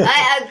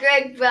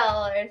 Greg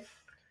Ballard.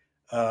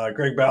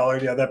 Greg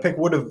Ballard, yeah, that pick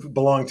would have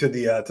belonged to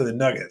the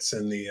Nuggets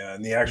in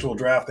the actual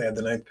draft. They had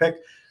the 9th pick,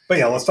 but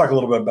yeah, let's talk a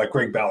little bit about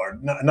Greg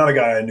Ballard. Not a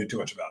guy I knew too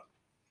much about.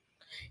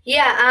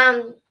 Yeah,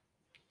 I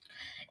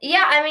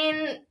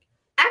mean,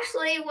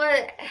 actually,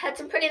 had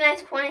some pretty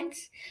nice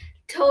points,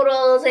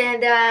 totals,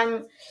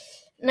 and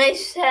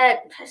nice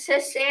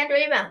assists and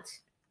rebounds.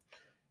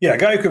 Yeah, a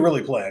guy who could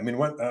really play. I mean,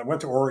 went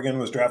to Oregon,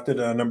 was drafted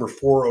number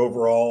 4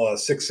 overall,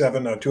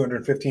 6'7",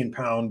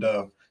 215-pound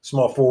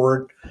small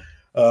forward.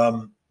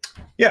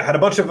 Had a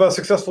bunch of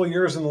successful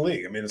years in the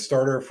league. I mean, a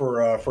starter for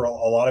a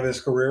lot of his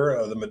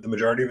career. The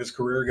majority of his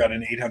career, got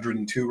in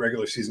 802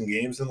 regular season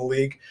games in the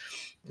league,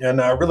 and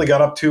really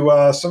got up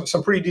to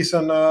some pretty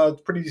decent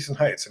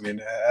heights. I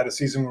mean, had a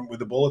season with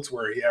the Bullets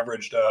where he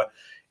averaged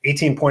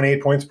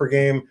 18.8 points per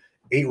game,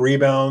 8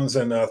 rebounds,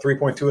 and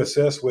 3.2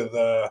 assists with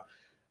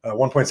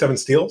 1.7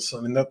 steals.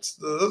 I mean,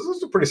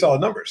 those are pretty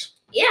solid numbers.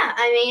 Yeah,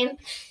 I mean,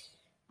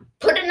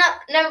 putting up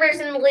numbers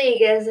in the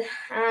league is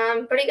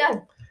pretty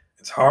good.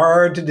 It's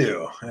hard to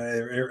do.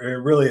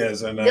 It really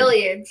is. And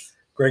billiards.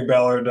 Greg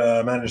Ballard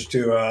managed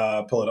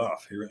to pull it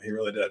off. He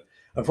really did.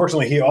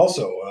 Unfortunately, he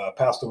also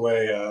passed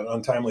away at an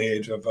untimely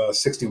age of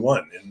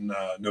 61 in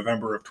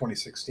November of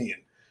 2016,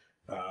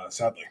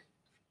 sadly.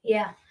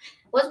 Yeah.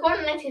 Was born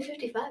in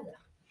 1955, though.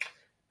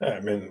 I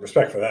mean,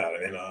 respect for that. I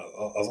mean,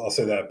 I'll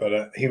say that.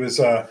 But he was,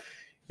 a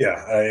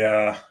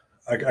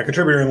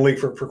contributor in the league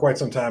for quite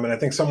some time. And I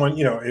think someone,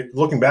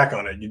 looking back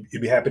on it,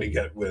 you'd be happy to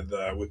get with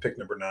pick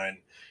number 9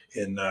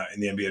 in the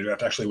NBA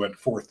draft. Actually went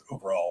 4th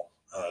overall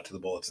to the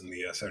Bullets in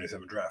the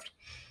 77 draft.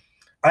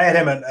 I had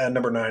him at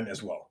number 9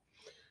 as well.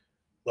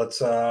 Let's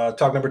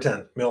talk number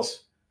 10.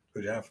 Mills,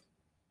 who'd you have?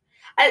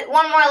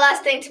 One more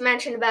last thing to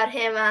mention about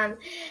him.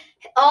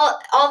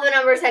 All the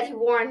numbers that he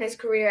wore in his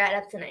career add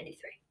up to 93.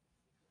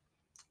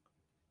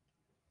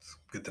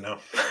 Good to know.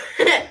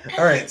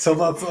 All right, so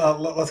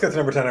let's get to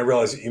number 10. I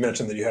realize you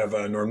mentioned that you have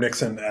Norm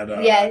Nixon at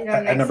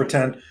number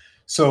 10.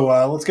 So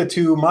let's get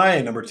to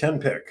my number 10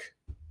 pick.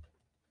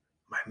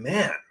 My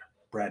man,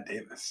 Brad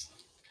Davis.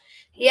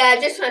 Yeah, I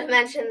just want to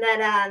mention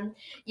that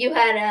you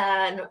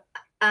had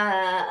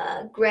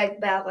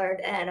Greg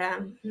Ballard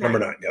at number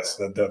 9. Yes,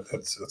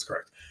 that's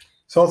correct.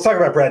 So let's talk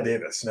about Brad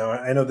Davis. Now,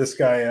 I know this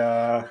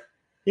guy.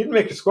 He didn't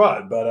make your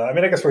squad, but I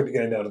mean, I guess we're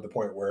getting down to the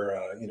point where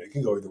you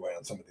can go either way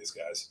on some of these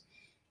guys.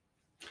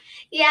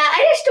 Yeah,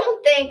 I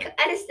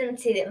just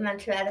didn't see that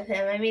much out of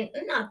him. I mean,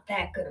 not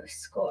that good of a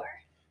score.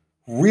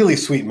 Really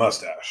sweet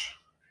mustache.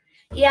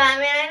 Yeah, I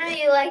mean, I know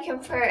you like him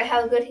for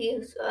how good he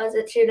was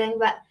at shooting,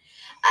 but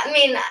I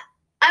mean,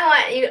 I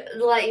want you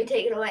to let you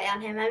take it away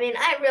on him. I mean,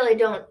 I really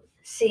don't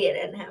see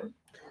it in him.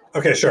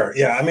 Okay, sure.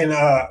 Yeah, I mean,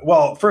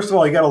 well, first of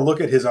all, you got to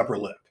look at his upper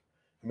lip.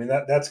 I mean,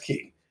 that's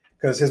key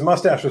because his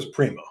mustache was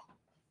primo.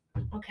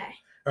 Okay.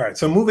 All right,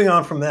 so moving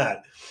on from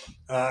that,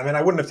 I mean,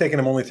 I wouldn't have taken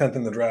him only 10th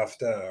in the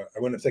draft. I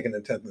wouldn't have taken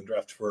him 10th in the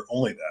draft for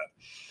only that.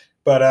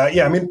 But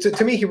yeah, I mean,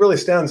 to me, he really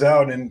stands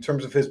out in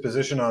terms of his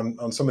position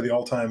on some of the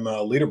all-time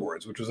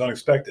leaderboards, which was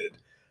unexpected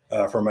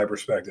from my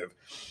perspective.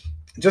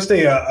 Just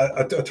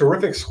a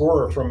terrific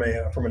scorer from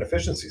an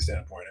efficiency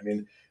standpoint. I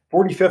mean,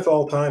 45th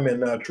all-time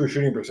in true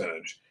shooting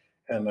percentage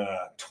and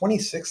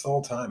 26th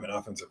all-time in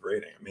offensive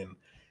rating. I mean,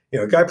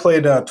 a guy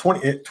played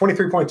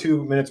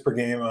 23.2 minutes per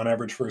game on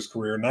average for his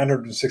career,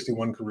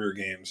 961 career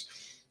games.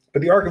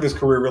 But the arc of his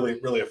career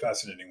really a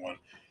fascinating one.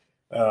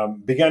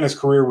 Began his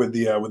career with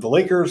the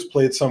Lakers,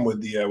 played some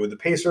with the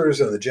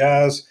Pacers and the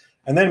Jazz,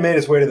 and then made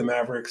his way to the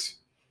Mavericks,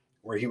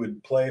 where he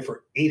would play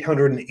for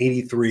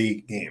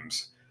 883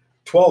 games,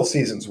 12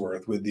 seasons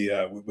worth with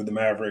the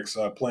Mavericks,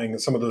 playing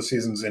some of those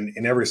seasons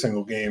in every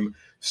single game,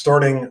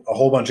 starting a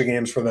whole bunch of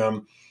games for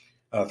them,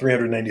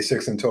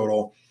 396 in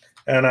total.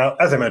 And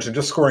as I mentioned,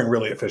 just scoring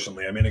really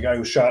efficiently. I mean, a guy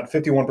who shot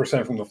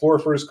 51% from the floor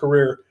for his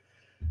career,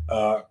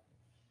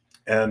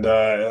 and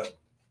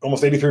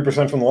almost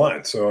 83% from the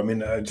line. So, I mean,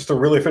 just a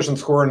really efficient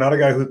scorer, not a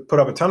guy who put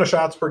up a ton of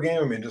shots per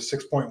game. I mean, just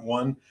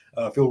 6.1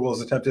 field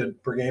goals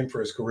attempted per game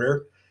for his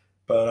career.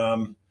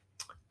 But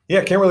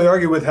yeah, can't really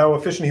argue with how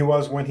efficient he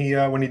was when he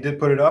did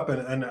put it up,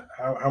 and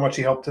how much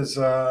he helped his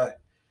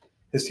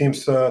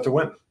teams to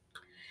win.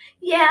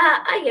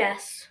 Yeah, I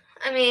guess.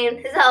 I mean,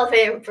 his Hall of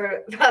Fame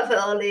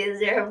probability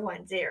is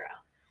 0.0.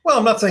 Well,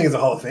 I'm not saying he's a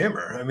Hall of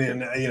Famer. I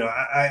mean,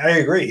 I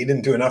agree. He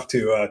didn't do enough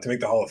to make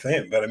the Hall of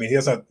Fame, but I mean, he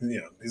has not,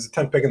 he's a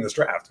 10th pick in this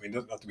draft. I mean, he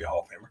doesn't have to be a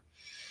Hall of Famer.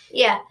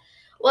 Yeah.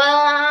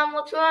 Well,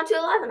 let's move on to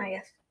 11, I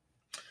guess.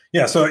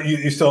 Yeah. So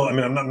you still, I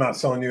mean, I'm not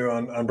selling you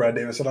on Brad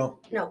Davis at all.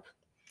 Nope.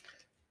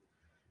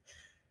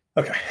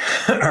 Okay.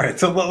 All right.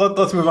 So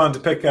let's move on to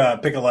pick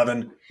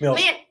 11. I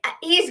mean,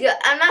 he's good.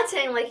 I'm not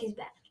saying like he's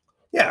bad.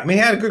 Yeah, I mean,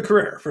 he had a good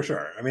career for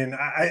sure. I mean,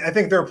 I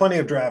think there are plenty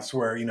of drafts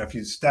where, if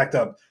you stacked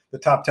up the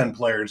top 10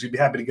 players, you'd be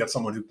happy to get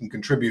someone who can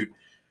contribute,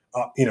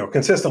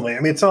 consistently. I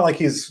mean, it's not like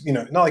he's,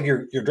 not like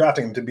you're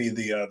drafting him to be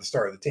the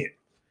star of the team.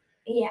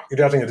 Yeah. You're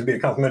drafting him to be a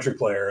complimentary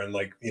player and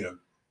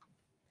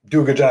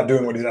do a good job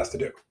doing what he's asked to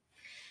do.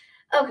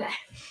 Okay.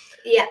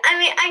 Yeah. I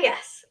mean, I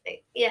guess.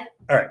 Yeah.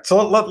 All right.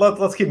 So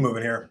let's keep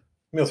moving here.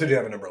 Mills, who do you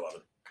have at number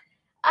 11?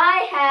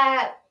 I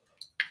have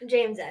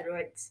James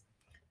Edwards.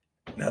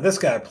 Now, this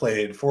guy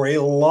played for a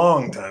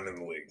long time in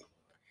the league.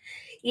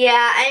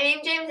 Yeah, I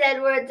mean, James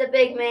Edwards, a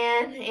big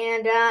man,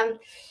 and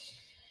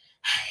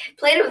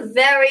played a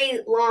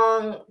very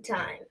long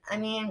time. I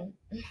mean,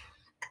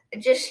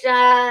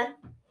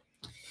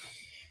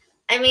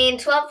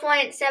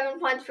 12.7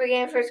 points per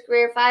game for his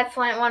career,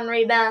 5.1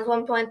 rebounds,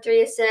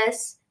 1.3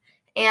 assists,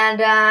 and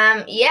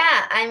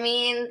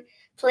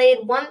played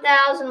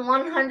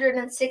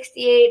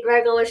 1,168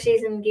 regular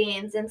season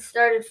games and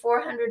started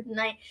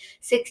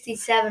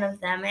 467 of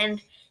them.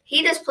 And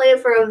he just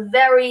played for a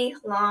very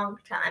long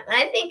time. And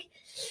I think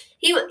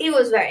he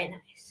was very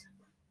nice.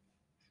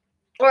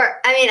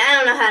 Or, I mean, I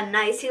don't know how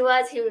nice he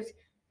was,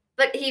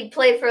 but he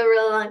played for a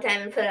really long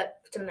time and put up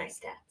some nice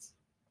stats.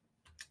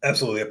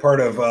 Absolutely. A part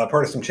of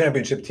some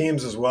championship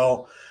teams as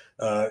well.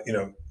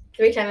 Three-time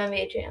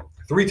NBA champ.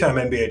 Three-time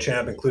NBA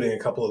champ, including a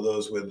couple of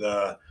those with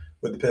the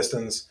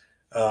Pistons.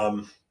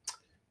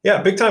 Yeah,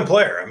 big time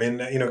player. I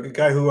mean, a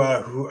guy who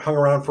hung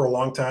around for a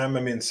long time. I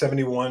mean,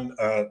 7'1"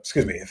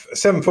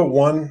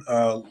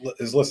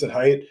 is listed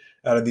height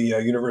out of the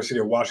University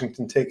of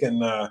Washington,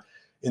 taken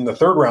in the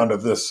third round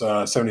of this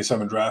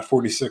 77 draft,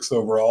 46th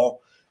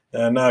overall,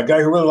 and a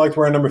guy who really liked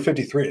wearing number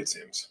 53, it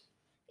seems.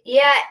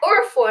 Yeah,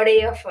 or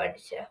 40 or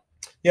 42.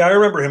 Yeah, I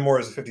remember him more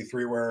as a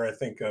 53 wearer. I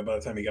think by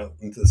the time he got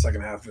into the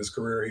second half of his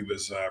career, he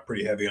was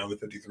pretty heavy on the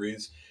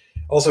 53s.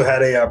 Also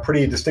had a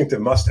pretty distinctive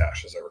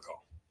mustache, as I recall.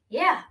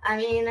 Yeah, I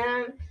mean,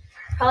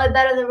 probably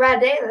better than Brad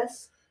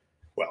Davis.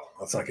 Well,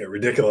 let's not get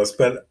ridiculous,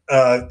 but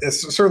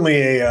it's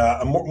certainly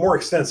a more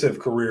extensive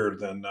career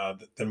than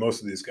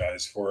most of these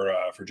guys for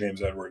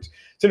James Edwards.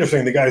 It's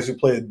interesting, the guys who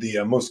played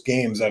the most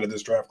games out of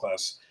this draft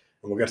class,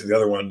 and we'll get to the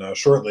other one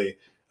shortly,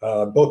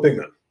 both big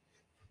men.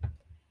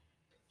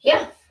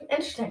 Yeah,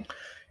 interesting.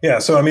 Yeah,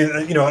 so I mean,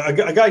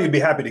 a guy you'd be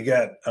happy to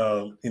get,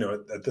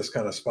 at this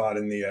kind of spot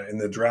in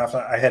the draft.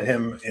 I had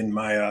him in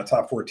my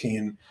top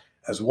 14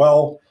 as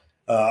well.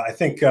 I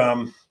think, at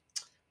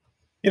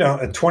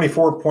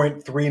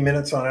 24.3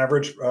 minutes on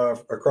average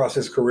across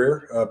his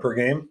career per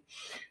game,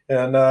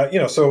 and a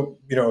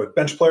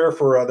bench player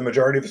for the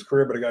majority of his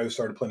career, but a guy who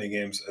started plenty of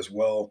games as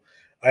well.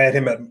 I had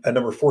him at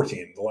number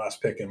 14, the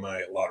last pick in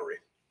my lottery.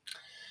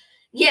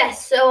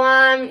 Yes. So,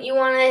 you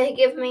want to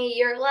give me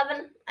your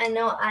 11? I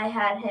know I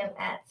had him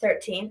at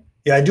 13.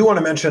 Yeah, I do want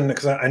to mention,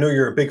 because I know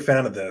you're a big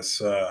fan of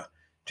this,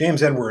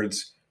 James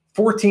Edwards,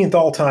 14th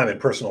all-time in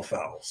personal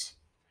fouls.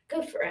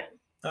 Good for him.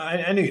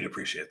 I knew you'd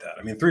appreciate that.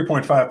 I mean,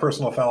 3.5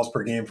 personal fouls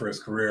per game for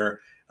his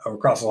career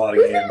across a lot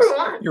of games. Number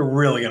one? You're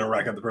really going to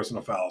rack up the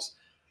personal fouls.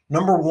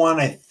 Number one,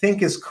 I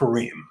think, is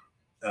Kareem.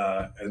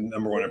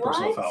 Number one in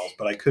personal fouls,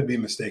 but I could be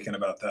mistaken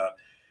about that.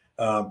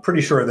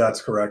 Pretty sure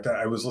that's correct.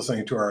 I was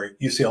listening to our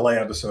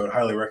UCLA episode,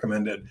 highly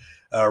recommended,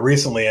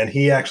 recently, and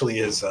he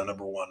actually is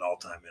number one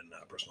all-time in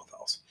personal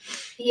fouls.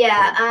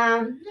 Yeah,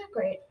 not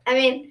great. I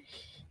mean,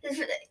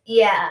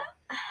 yeah.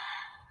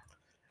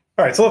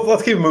 All right, so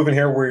let's keep moving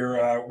here.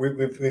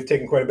 We've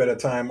taken quite a bit of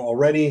time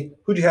already.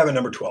 Who do you have at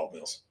number 12,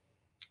 Mills?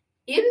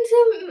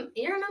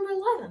 You're number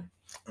 11.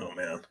 Oh,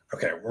 man.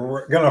 Okay,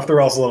 we're going off the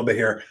rails a little bit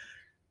here.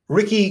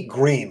 Ricky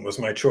Green was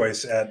my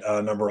choice at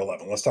number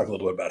 11. Let's talk a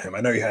little bit about him.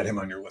 I know you had him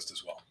on your list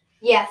as well.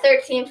 Yeah,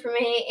 13 for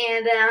me,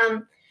 and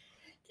the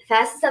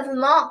fastest of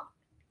them all.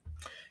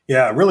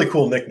 Yeah, really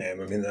cool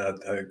nickname. I mean,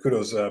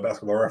 kudos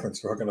Basketball Reference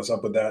for hooking us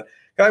up with that.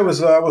 Guy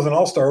was an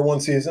all-star one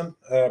season,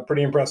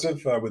 pretty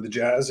impressive with the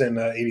Jazz in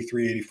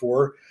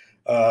 83-84.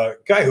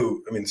 Guy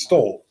who, I mean,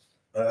 stole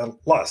a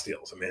lot of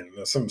steals. I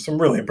mean,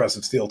 some really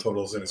impressive steal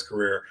totals in his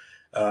career.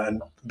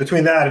 And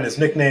between that and his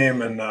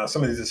nickname and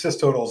some of these assist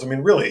totals, I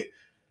mean, really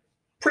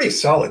pretty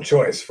solid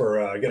choice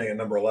for getting a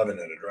number 11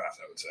 in a draft,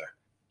 I would say.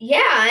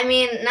 Yeah, I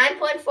mean,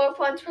 9.4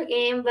 points per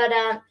game, but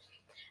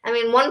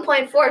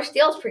 1.4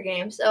 steals per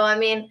game. So, I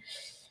mean,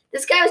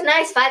 this guy was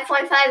nice.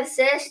 5.5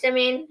 assists. I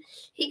mean,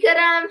 he could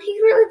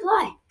really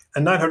play.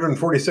 And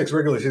 946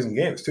 regular season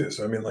games too.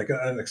 So, I mean, like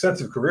an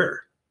extensive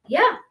career.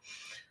 Yeah.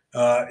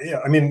 Yeah,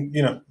 I mean,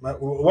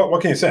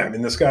 what can you say? I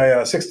mean, this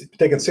guy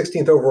taken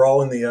 16th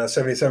overall in the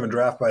 77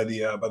 draft by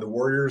the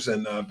Warriors,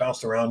 and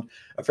bounced around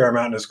a fair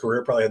amount in his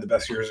career. Probably had the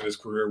best years of his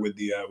career with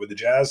the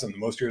Jazz, and the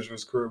most years of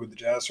his career with the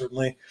Jazz,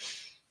 certainly.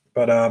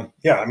 But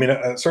yeah, I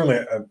mean, certainly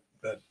a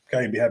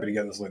guy you'd be happy to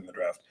get this late in the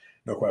draft,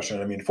 no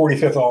question. I mean,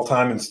 45th all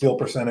time in steal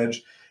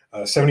percentage,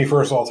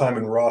 71st all time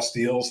in raw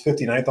steals,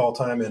 59th all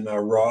time in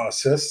raw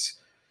assists.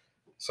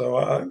 So,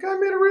 guy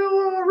made a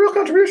real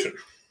contribution.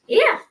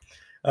 Yeah.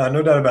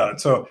 No doubt about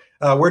it. So,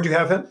 where'd you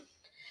have him?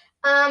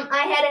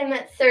 I had him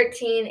at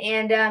 13,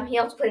 and he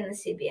also played in the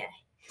CBA.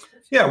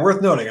 Yeah,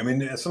 worth noting. I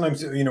mean,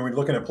 sometimes we're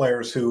looking at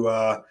players who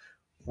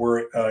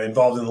were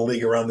involved in the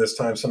league around this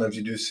time. Sometimes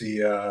you do see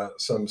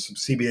some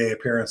CBA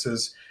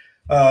appearances.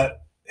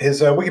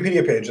 His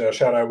Wikipedia page,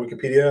 shout out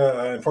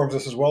Wikipedia, informs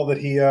us as well that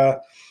he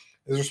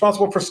is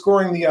responsible for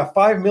scoring the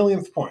 5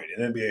 millionth point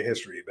in NBA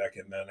history back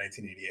in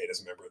 1988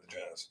 as a member of the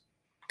Jazz.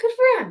 Good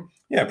for him.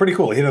 Yeah, pretty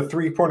cool. He hit a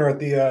 3-pointer at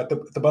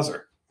the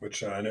buzzer,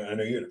 which I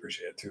know you'd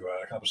appreciate to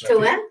accomplish that. To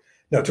feat. win?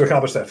 No, to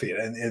accomplish that feat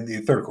in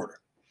the third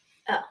quarter.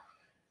 Oh.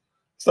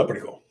 Still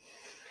pretty cool.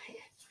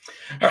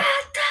 At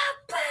the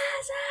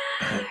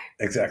buzzer.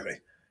 Exactly.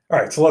 All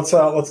right, so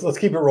let's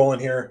keep it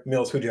rolling here.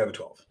 Mills, who do you have at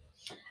 12?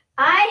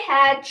 I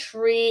had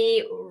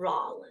Tree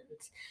Rollins.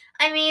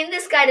 I mean,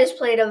 this guy just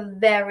played a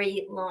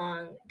very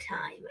long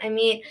time. I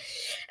mean,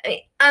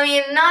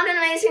 not an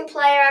amazing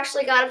player.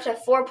 Actually got up to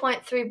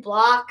 4.3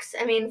 blocks.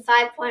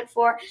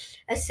 5.4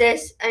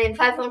 assists.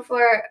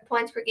 5.4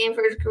 points per game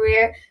for his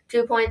career.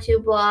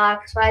 2.2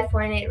 blocks,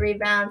 5.8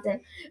 rebounds,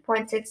 and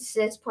 0.6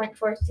 assists,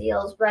 0.4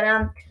 steals. But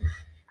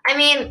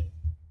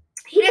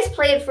he just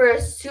played for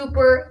a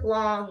super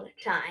long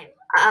time.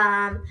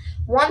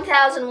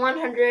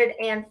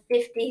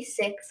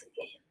 1,156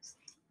 games.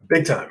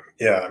 Big time.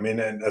 Yeah. I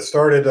mean, and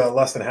started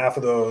less than half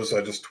of those,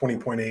 just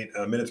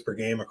 20.8 minutes per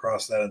game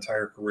across that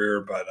entire career.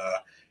 But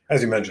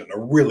as you mentioned, a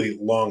really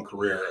long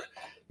career.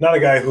 Not a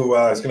guy who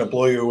is going to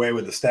blow you away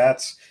with the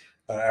stats,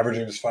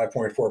 averaging just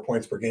 5.4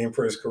 points per game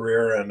for his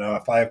career and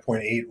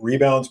 5.8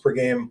 rebounds per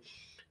game.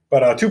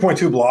 But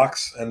 2.2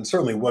 blocks, and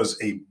certainly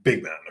was a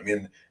big man. I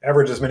mean,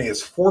 averaged as many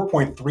as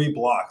 4.3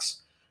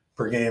 blocks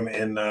per game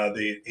in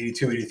the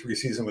 82-83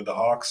 season with the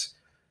Hawks.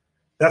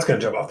 That's going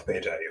to jump off the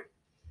page at you.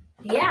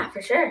 Yeah,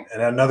 for sure.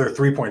 And another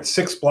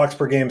 3.6 blocks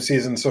per game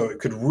season, so it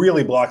could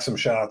really block some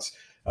shots.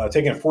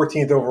 Taking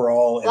 14th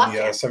overall in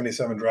the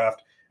 77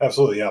 draft.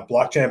 Absolutely, yeah.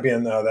 Block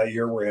champion that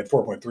year where he had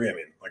 4.3. I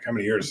mean, like how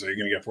many years are you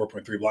going to get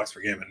 4.3 blocks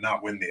per game and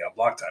not win the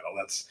block title?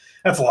 That's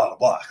a lot of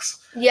blocks.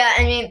 Yeah,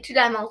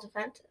 two-time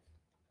all-defensive.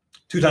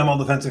 Two-time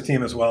all-defensive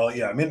team as well.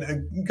 Yeah, I mean, a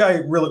guy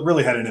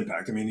really had an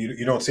impact. I mean,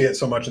 you don't see it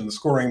so much in the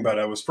scoring,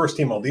 but was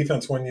first-team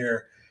all-defense one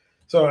year.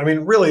 So, I mean,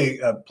 really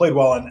played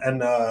well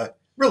and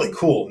really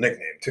cool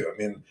nickname, too. I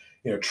mean,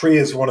 Tree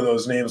is one of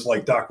those names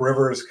like Doc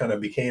Rivers kind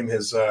of became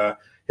his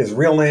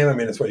real name. I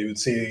mean, it's what you would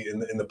see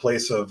in the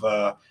place of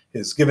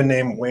his given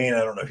name, Wayne.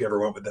 I don't know if you ever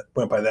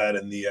went by that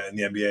in the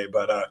NBA,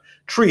 but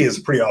Tree is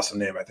a pretty awesome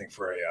name, I think,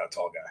 for a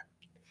tall guy.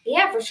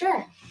 Yeah, for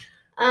sure.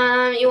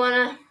 You want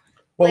to...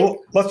 Well,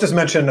 let's just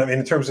mention, I mean,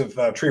 in terms of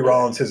Tree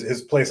Rollins,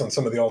 his place on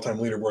some of the all-time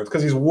leaderboards,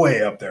 because he's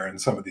way up there in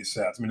some of these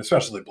stats. I mean,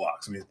 especially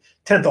blocks. I mean,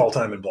 10th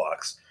all-time in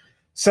blocks,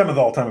 7th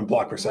all-time in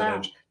block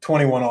percentage,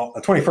 wow.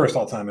 21st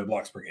all-time in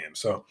blocks per game.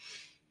 So,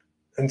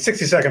 and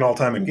 62nd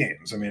all-time in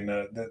games. I mean,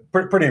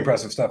 pretty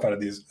impressive stuff out of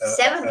these.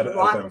 7th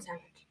block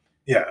percentage.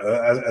 Yeah,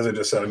 as I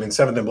just said, I mean,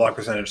 7th in block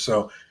percentage.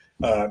 So,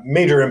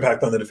 major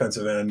impact on the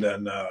defensive end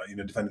and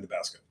defending the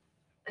basket.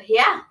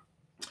 Yeah.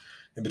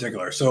 In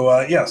particular. So,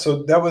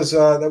 so that was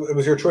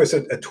your choice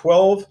at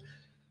 12.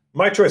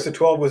 My choice at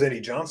 12 was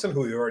Eddie Johnson,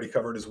 who you already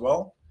covered as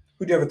well.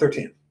 Who do you have at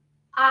 13?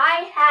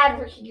 I had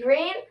Ricky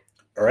Green.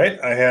 All right.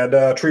 I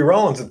had Tree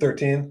Rollins at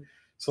 13.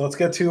 So let's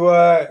get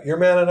to your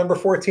man at number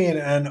 14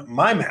 and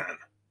my man.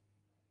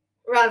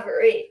 Robert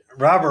Reed.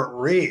 Robert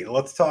Reed.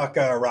 Let's talk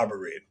Robert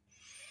Reed.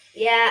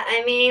 Yeah,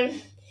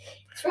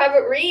 it's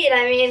Robert Reed.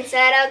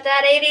 Sat out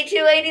that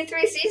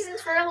 82-83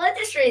 seasons for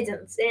religious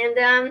reasons. And,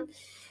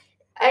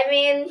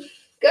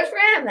 good for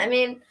him.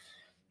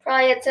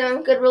 Probably had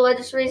some good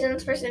religious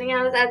reasons for sitting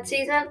out of that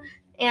season.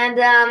 And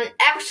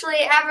actually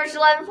averaged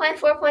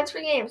 11.4 points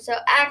per game. So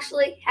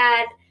actually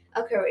had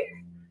a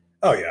career.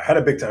 Oh, yeah. Had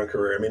a big-time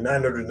career.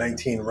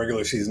 919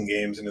 regular season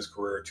games in his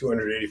career,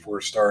 284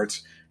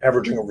 starts,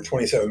 averaging over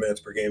 27 minutes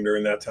per game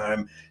during that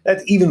time.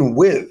 That's even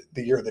with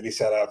the year that he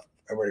sat out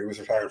where he was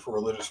retired for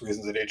religious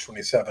reasons at age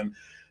 27.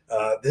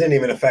 Didn't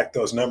even affect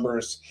those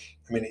numbers.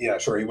 Yeah,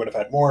 sure, he would have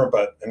had more,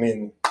 but,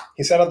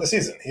 he sat out the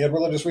season. He had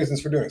religious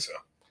reasons for doing so.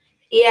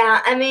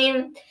 Yeah,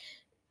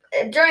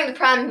 during the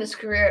prime of his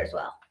career as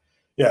well.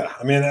 Yeah,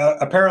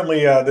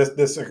 apparently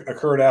this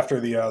occurred after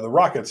the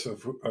Rockets,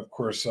 of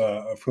course,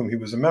 of whom he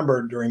was a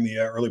member during the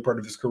early part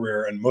of his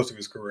career and most of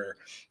his career,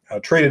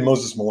 traded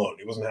Moses Malone.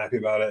 He wasn't happy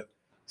about it,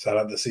 sat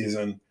out the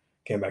season,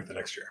 came back the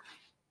next year.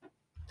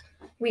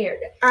 Weird.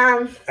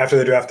 After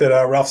they drafted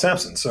Ralph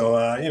Sampson. So,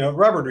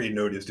 Robert Reed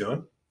knew what he was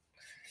doing.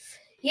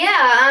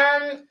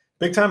 Yeah.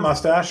 Big time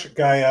mustache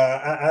guy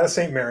out of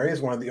St. Mary's,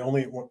 one of the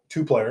only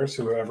two players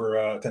who ever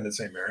attended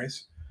St.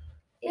 Mary's.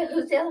 Yeah,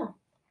 who's the other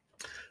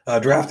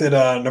one? Drafted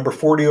number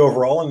 40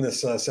 overall in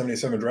this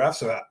 77 draft,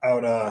 so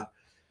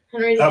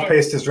Henry James.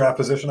 outpaced his draft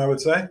position, I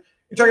would say.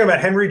 You're talking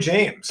about Henry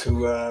James,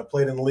 who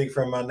played in the league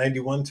from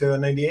 91 to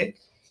 98?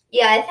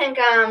 Yeah, I think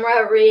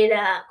Robert Reed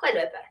quite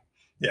a bit better.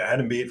 Yeah, I had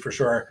him beat for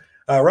sure.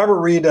 Robert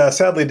Reed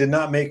sadly did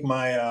not make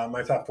my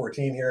my top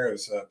 14 here. It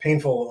was a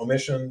painful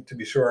omission, to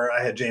be sure.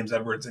 I had James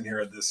Edwards in here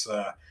at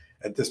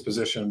this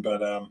position,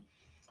 but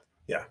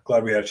yeah,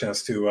 glad we had a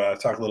chance to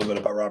talk a little bit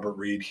about Robert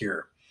Reed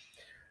here.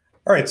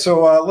 All right,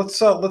 so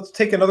let's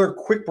take another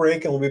quick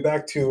break, and we'll be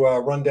back to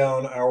run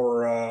down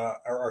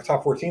our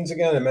top 14s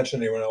again and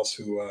mention anyone else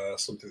who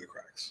slipped through the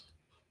cracks.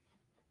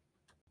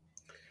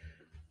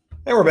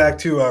 And we're back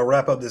to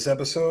wrap up this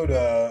episode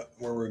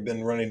where we've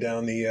been running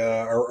down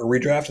our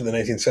redraft of the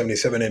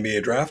 1977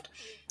 NBA draft.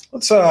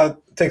 Let's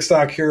take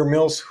stock here,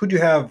 Mills. Who do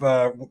you have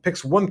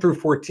picks 1 through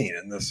 14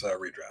 in this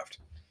redraft?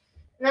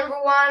 Number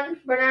 1,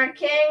 Bernard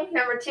King.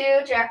 Number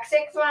 2, Jack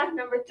Sikma.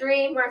 Number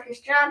 3,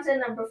 Marcus Johnson.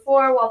 Number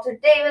 4, Walter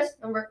Davis.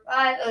 Number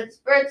 5, Otis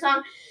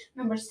Birdsong.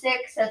 Number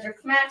 6,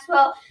 Cedric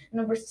Maxwell.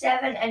 Number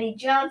 7, Eddie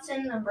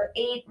Johnson. Number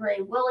 8,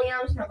 Ray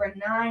Williams. Number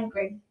 9,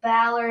 Greg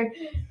Ballard.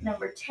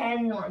 Number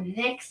 10, Norm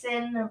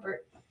Nixon.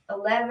 Number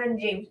 11,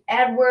 James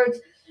Edwards.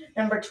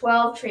 Number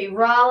 12, Tree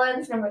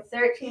Rollins. Number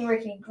 13,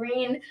 Ricky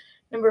Green.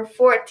 Number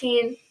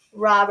 14,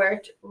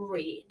 Robert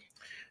Reed.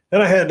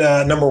 Then I had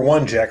number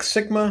 1, Jack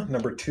Sikma,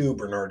 number 2,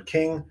 Bernard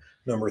King,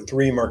 number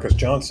 3, Marcus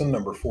Johnson,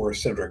 number 4,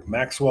 Cedric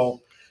Maxwell,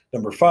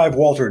 number 5,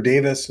 Walter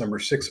Davis, number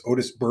 6,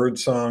 Otis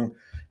Birdsong,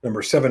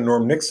 number 7,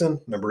 Norm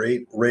Nixon, number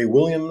 8, Ray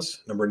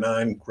Williams, number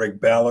 9, Greg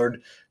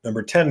Ballard,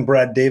 number 10,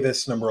 Brad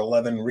Davis, number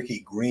 11,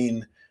 Ricky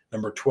Green,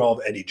 number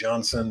 12, Eddie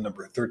Johnson,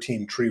 number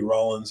 13, Tree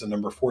Rollins, and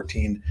number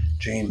 14,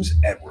 James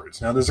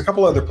Edwards. Now, there's a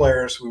couple other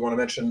players we want to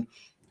mention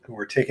who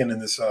were taken in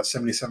this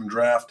 77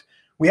 draft.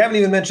 We haven't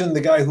even mentioned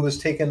the guy who was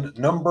taken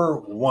number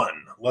 1.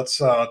 Let's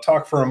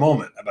talk for a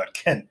moment about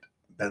Kent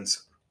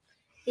Benson.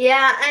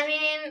 Yeah, I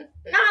mean,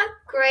 not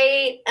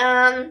great.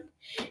 In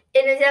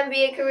his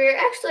NBA career,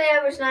 actually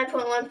averaged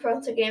 9.1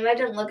 points a game. I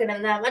didn't look at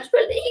him that much,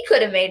 but he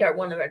could have made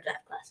one of our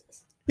draft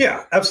classes.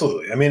 Yeah,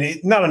 absolutely. I mean,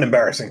 not an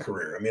embarrassing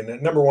career. I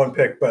mean, number 1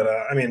 pick, but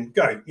I mean,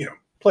 guy,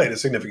 played a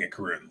significant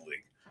career in the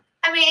league.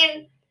 I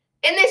mean,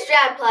 in this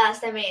draft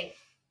class, I mean,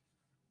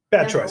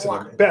 bad choice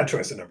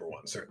at number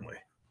 1, certainly.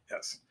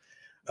 Yes.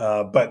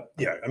 But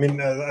yeah, I mean,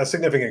 a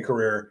significant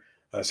career,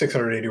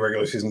 680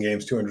 regular season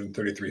games,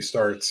 233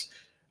 starts,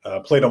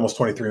 played almost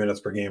 23 minutes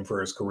per game for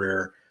his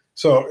career.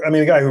 So, I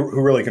mean, a guy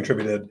who really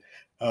contributed.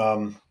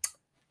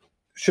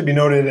 Should be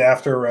noted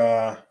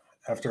after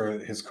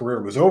his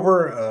career was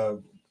over,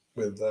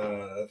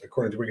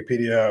 according to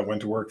Wikipedia,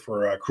 went to work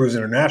for Cruise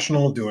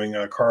International, doing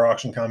car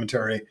auction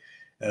commentary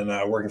and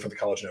working for the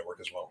College Network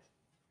as well.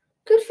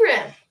 Good for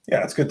him.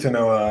 Yeah, it's good to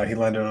know he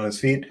landed on his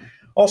feet.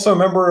 Also a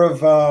member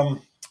of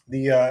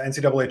the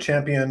NCAA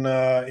champion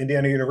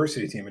Indiana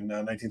University team in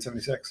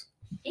 1976.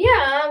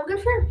 Yeah,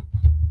 good for him.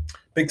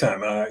 Big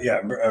time.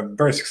 Yeah, a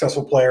very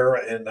successful player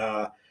in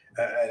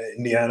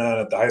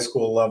Indiana at the high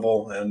school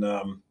level.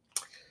 And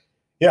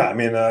yeah, I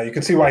mean, you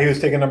can see why he was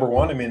taken number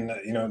 1. I mean,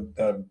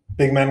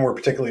 big men were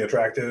particularly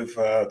attractive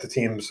to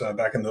teams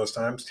back in those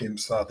times.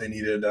 Teams thought they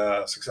needed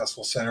a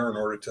successful center in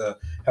order to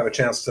have a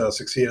chance to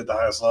succeed at the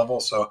highest level.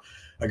 So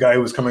a guy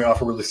who was coming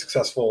off a really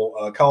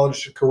successful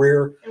college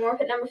career. And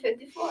work at number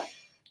 54.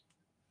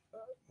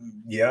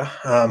 Yeah.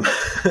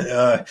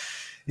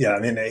 Yeah, I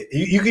mean,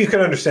 you can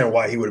understand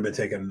why he would have been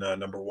taken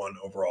number 1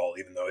 overall,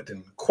 even though it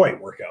didn't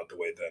quite work out the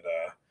way that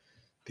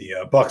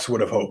the Bucks would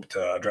have hoped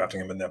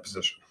drafting him in that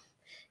position.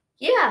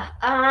 Yeah.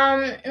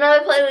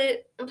 Another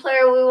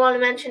player we want to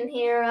mention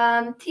here,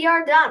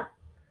 T.R. Dunn.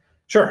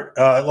 Sure.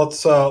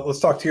 Let's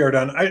talk T.R.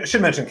 Dunn. I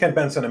should mention Kent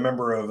Benson, a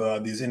member of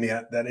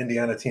that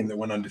Indiana team that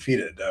went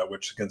undefeated,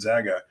 which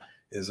Gonzaga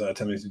is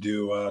attempting to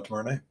do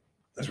tomorrow night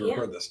as we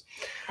record this.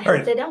 I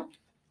hope they don't.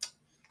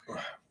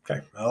 Okay,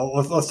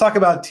 let's talk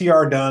about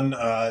T.R. Dunn,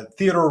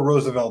 Theodore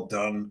Roosevelt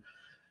Dunn.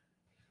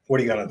 What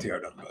do you got on T.R.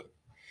 Dunn, bud?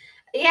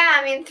 Yeah,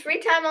 I mean,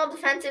 3-time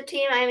All-Defensive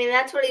Team. I mean,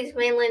 that's what he's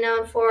mainly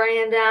known for,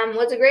 and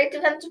was a great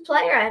defensive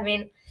player. I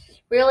mean,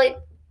 really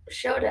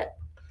showed it,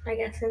 I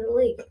guess, in the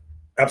league.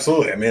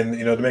 Absolutely. I mean,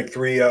 to make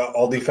 3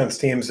 All-Defense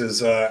teams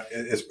is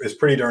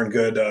pretty darn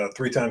good.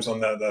 3 times on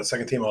the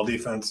second team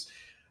All-Defense.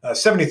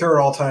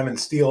 73rd all-time in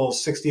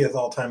steals, 60th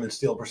all-time in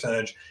steal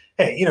percentage.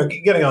 Hey,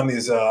 getting on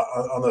these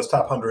on those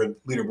top 100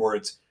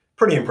 leaderboards,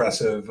 pretty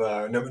impressive.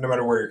 No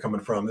matter where you're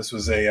coming from, this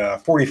was a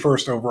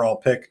 41st overall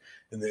pick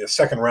in the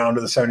second round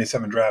of the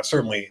 77 draft.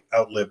 Certainly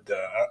outplayed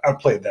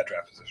that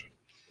draft position.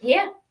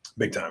 Yeah,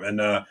 big time. And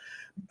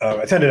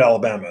attended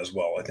Alabama as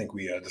well. I think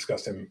we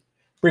discussed him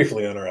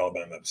briefly on our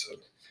Alabama episode.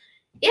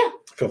 Yeah,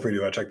 feel free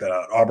to check that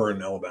out.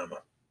 Auburn, Alabama.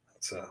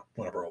 That's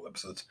one of our old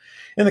episodes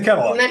in the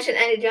catalog. You mentioned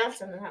Eddie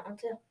Johnson in that one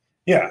too.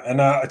 Yeah,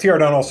 and T.R.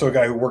 Dunn, also a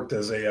guy who worked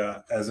as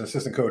an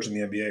assistant coach in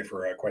the NBA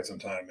for quite some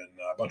time in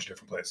a bunch of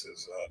different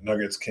places: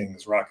 Nuggets,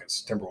 Kings,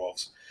 Rockets,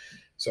 Timberwolves.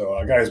 So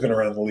a guy who's been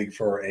around the league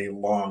for a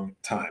long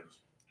time.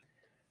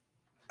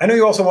 I know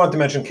you also wanted to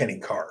mention Kenny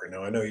Carr.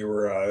 Now, I know you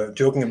were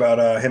joking about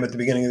him at the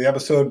beginning of the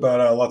episode,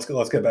 but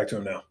let's get back to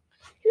him now.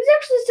 He was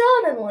actually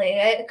solid in the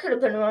league. It could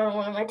have been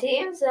one of my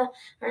teams,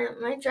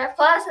 my draft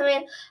class. I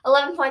mean,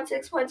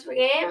 11.6 points per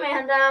game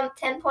and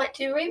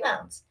 10.2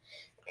 rebounds.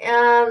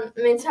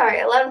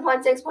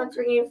 11.6 points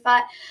per game,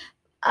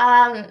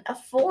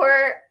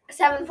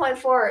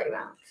 7.4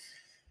 rebounds.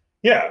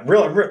 Yeah,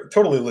 really,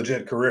 totally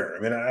legit career. I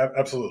mean,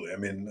 absolutely. I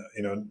mean,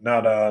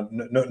 not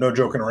no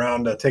joking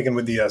around. Taken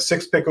with the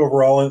 6th pick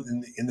overall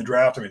in the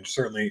draft. I mean,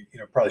 certainly,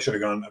 probably should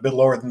have gone a bit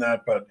lower than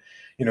that, but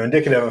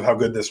indicative of how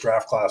good this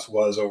draft class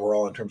was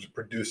overall in terms of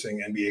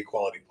producing NBA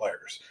quality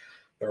players.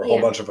 There were a whole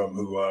bunch of them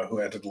who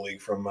entered the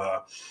league from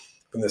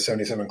the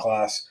 77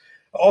 class.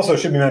 Also,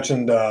 should be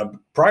mentioned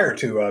prior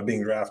to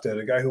being drafted,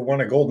 a guy who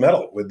won a gold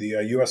medal with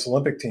the U.S.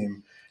 Olympic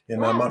team in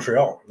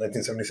Montreal,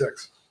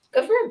 1976.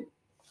 Good for him.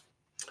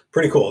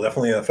 Pretty cool.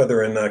 Definitely a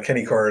feather in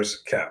Kenny Carr's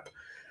cap.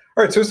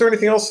 All right. So is there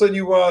anything else that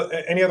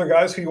any other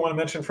guys who you want to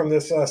mention from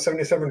this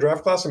 77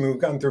 draft class? I mean,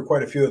 we've gotten through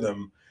quite a few of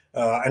them.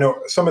 I know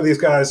some of these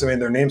guys, I mean,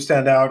 their names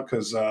stand out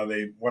because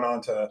they went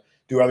on to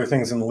do other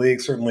things in the league.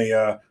 Certainly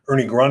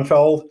Ernie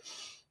Grunfeld,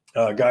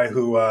 a guy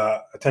who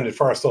attended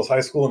Forest Hills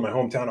High School in my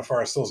hometown of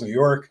Forest Hills, New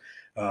York.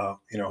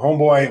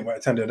 Homeboy,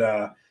 attended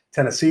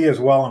Tennessee as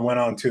well and went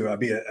on to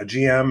be a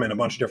GM in a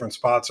bunch of different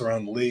spots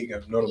around the league,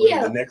 notably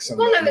the Knicks and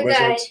the Wizards.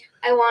 Guy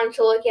I wanted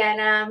to look at,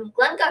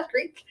 Glenn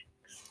Gondrezic.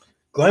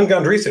 Glenn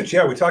Gondrezic,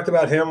 yeah, we talked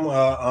about him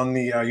on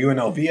the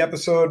UNLV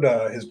episode.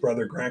 His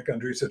brother Grant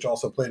Gondrezic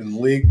also played in the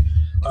league.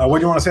 What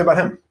do you want to say about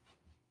him?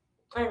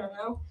 I don't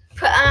know.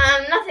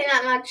 Nothing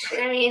that much.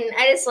 I mean,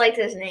 I just liked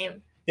his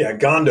name. Yeah,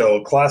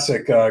 Gondo,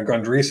 classic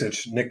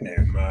Gondrezic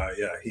nickname.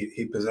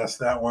 He possessed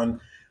that one.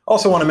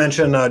 Also want to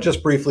mention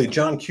just briefly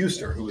John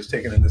Kuester, who was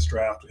taken in this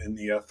draft in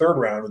the 3rd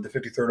round with the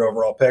 53rd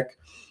overall pick.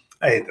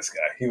 I hate this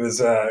guy. He was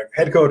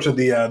head coach of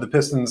the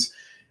Pistons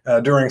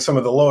during some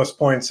of the lowest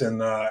points in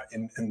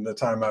the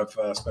time I've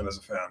spent as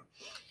a fan.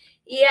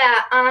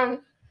 Yeah.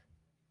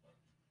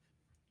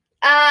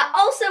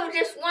 Also,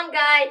 just one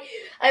guy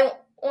I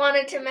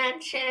wanted to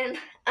mention.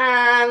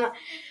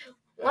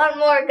 One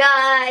more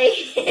guy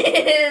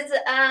is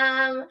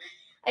I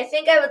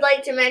think I would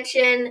like to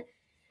mention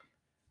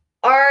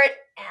Art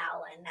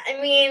Allen. I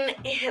mean,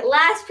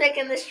 last pick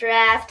in this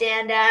draft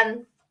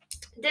and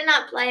did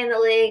not play in the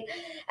league.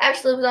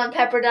 Actually was on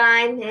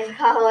Pepperdine in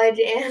college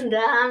and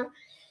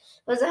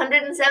was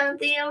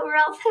 107th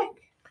overall pick.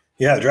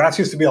 Yeah, the drafts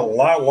used to be a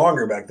lot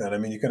longer back then. I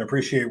mean, you can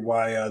appreciate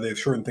why they've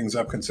shortened things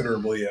up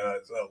considerably. A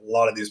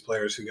lot of these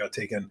players who got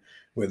taken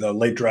with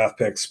late draft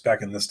picks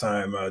back in this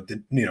time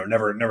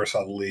never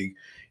saw the league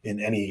in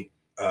any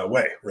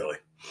way, really.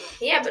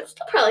 Yeah, but it's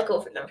still probably cool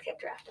for them to get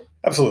drafted.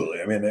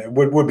 Absolutely. I mean, it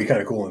would be kind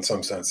of cool in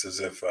some senses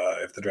if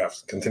the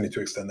drafts continue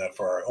to extend that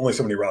far. Only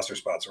so many roster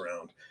spots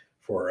around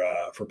for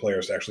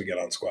players to actually get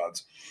on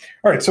squads.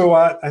 All right, so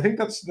I think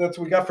that's what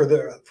we got for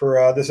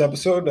this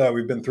episode.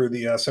 We've been through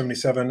the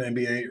 77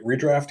 NBA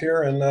redraft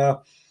here, and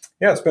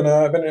it's been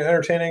an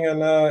entertaining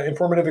and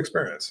informative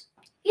experience.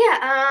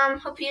 Yeah,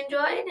 hope you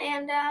enjoyed,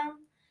 and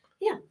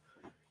yeah.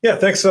 Yeah,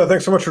 thanks so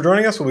much for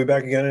joining us. We'll be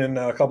back again in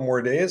a couple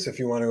more days. If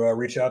you want to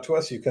reach out to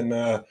us, you can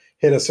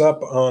hit us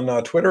up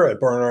on Twitter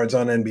at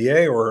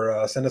barnardsonnba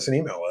or send us an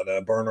email at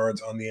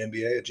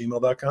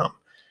barnardsonTheNBA@gmail.com.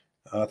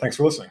 Thanks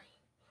for listening.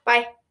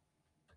 Bye.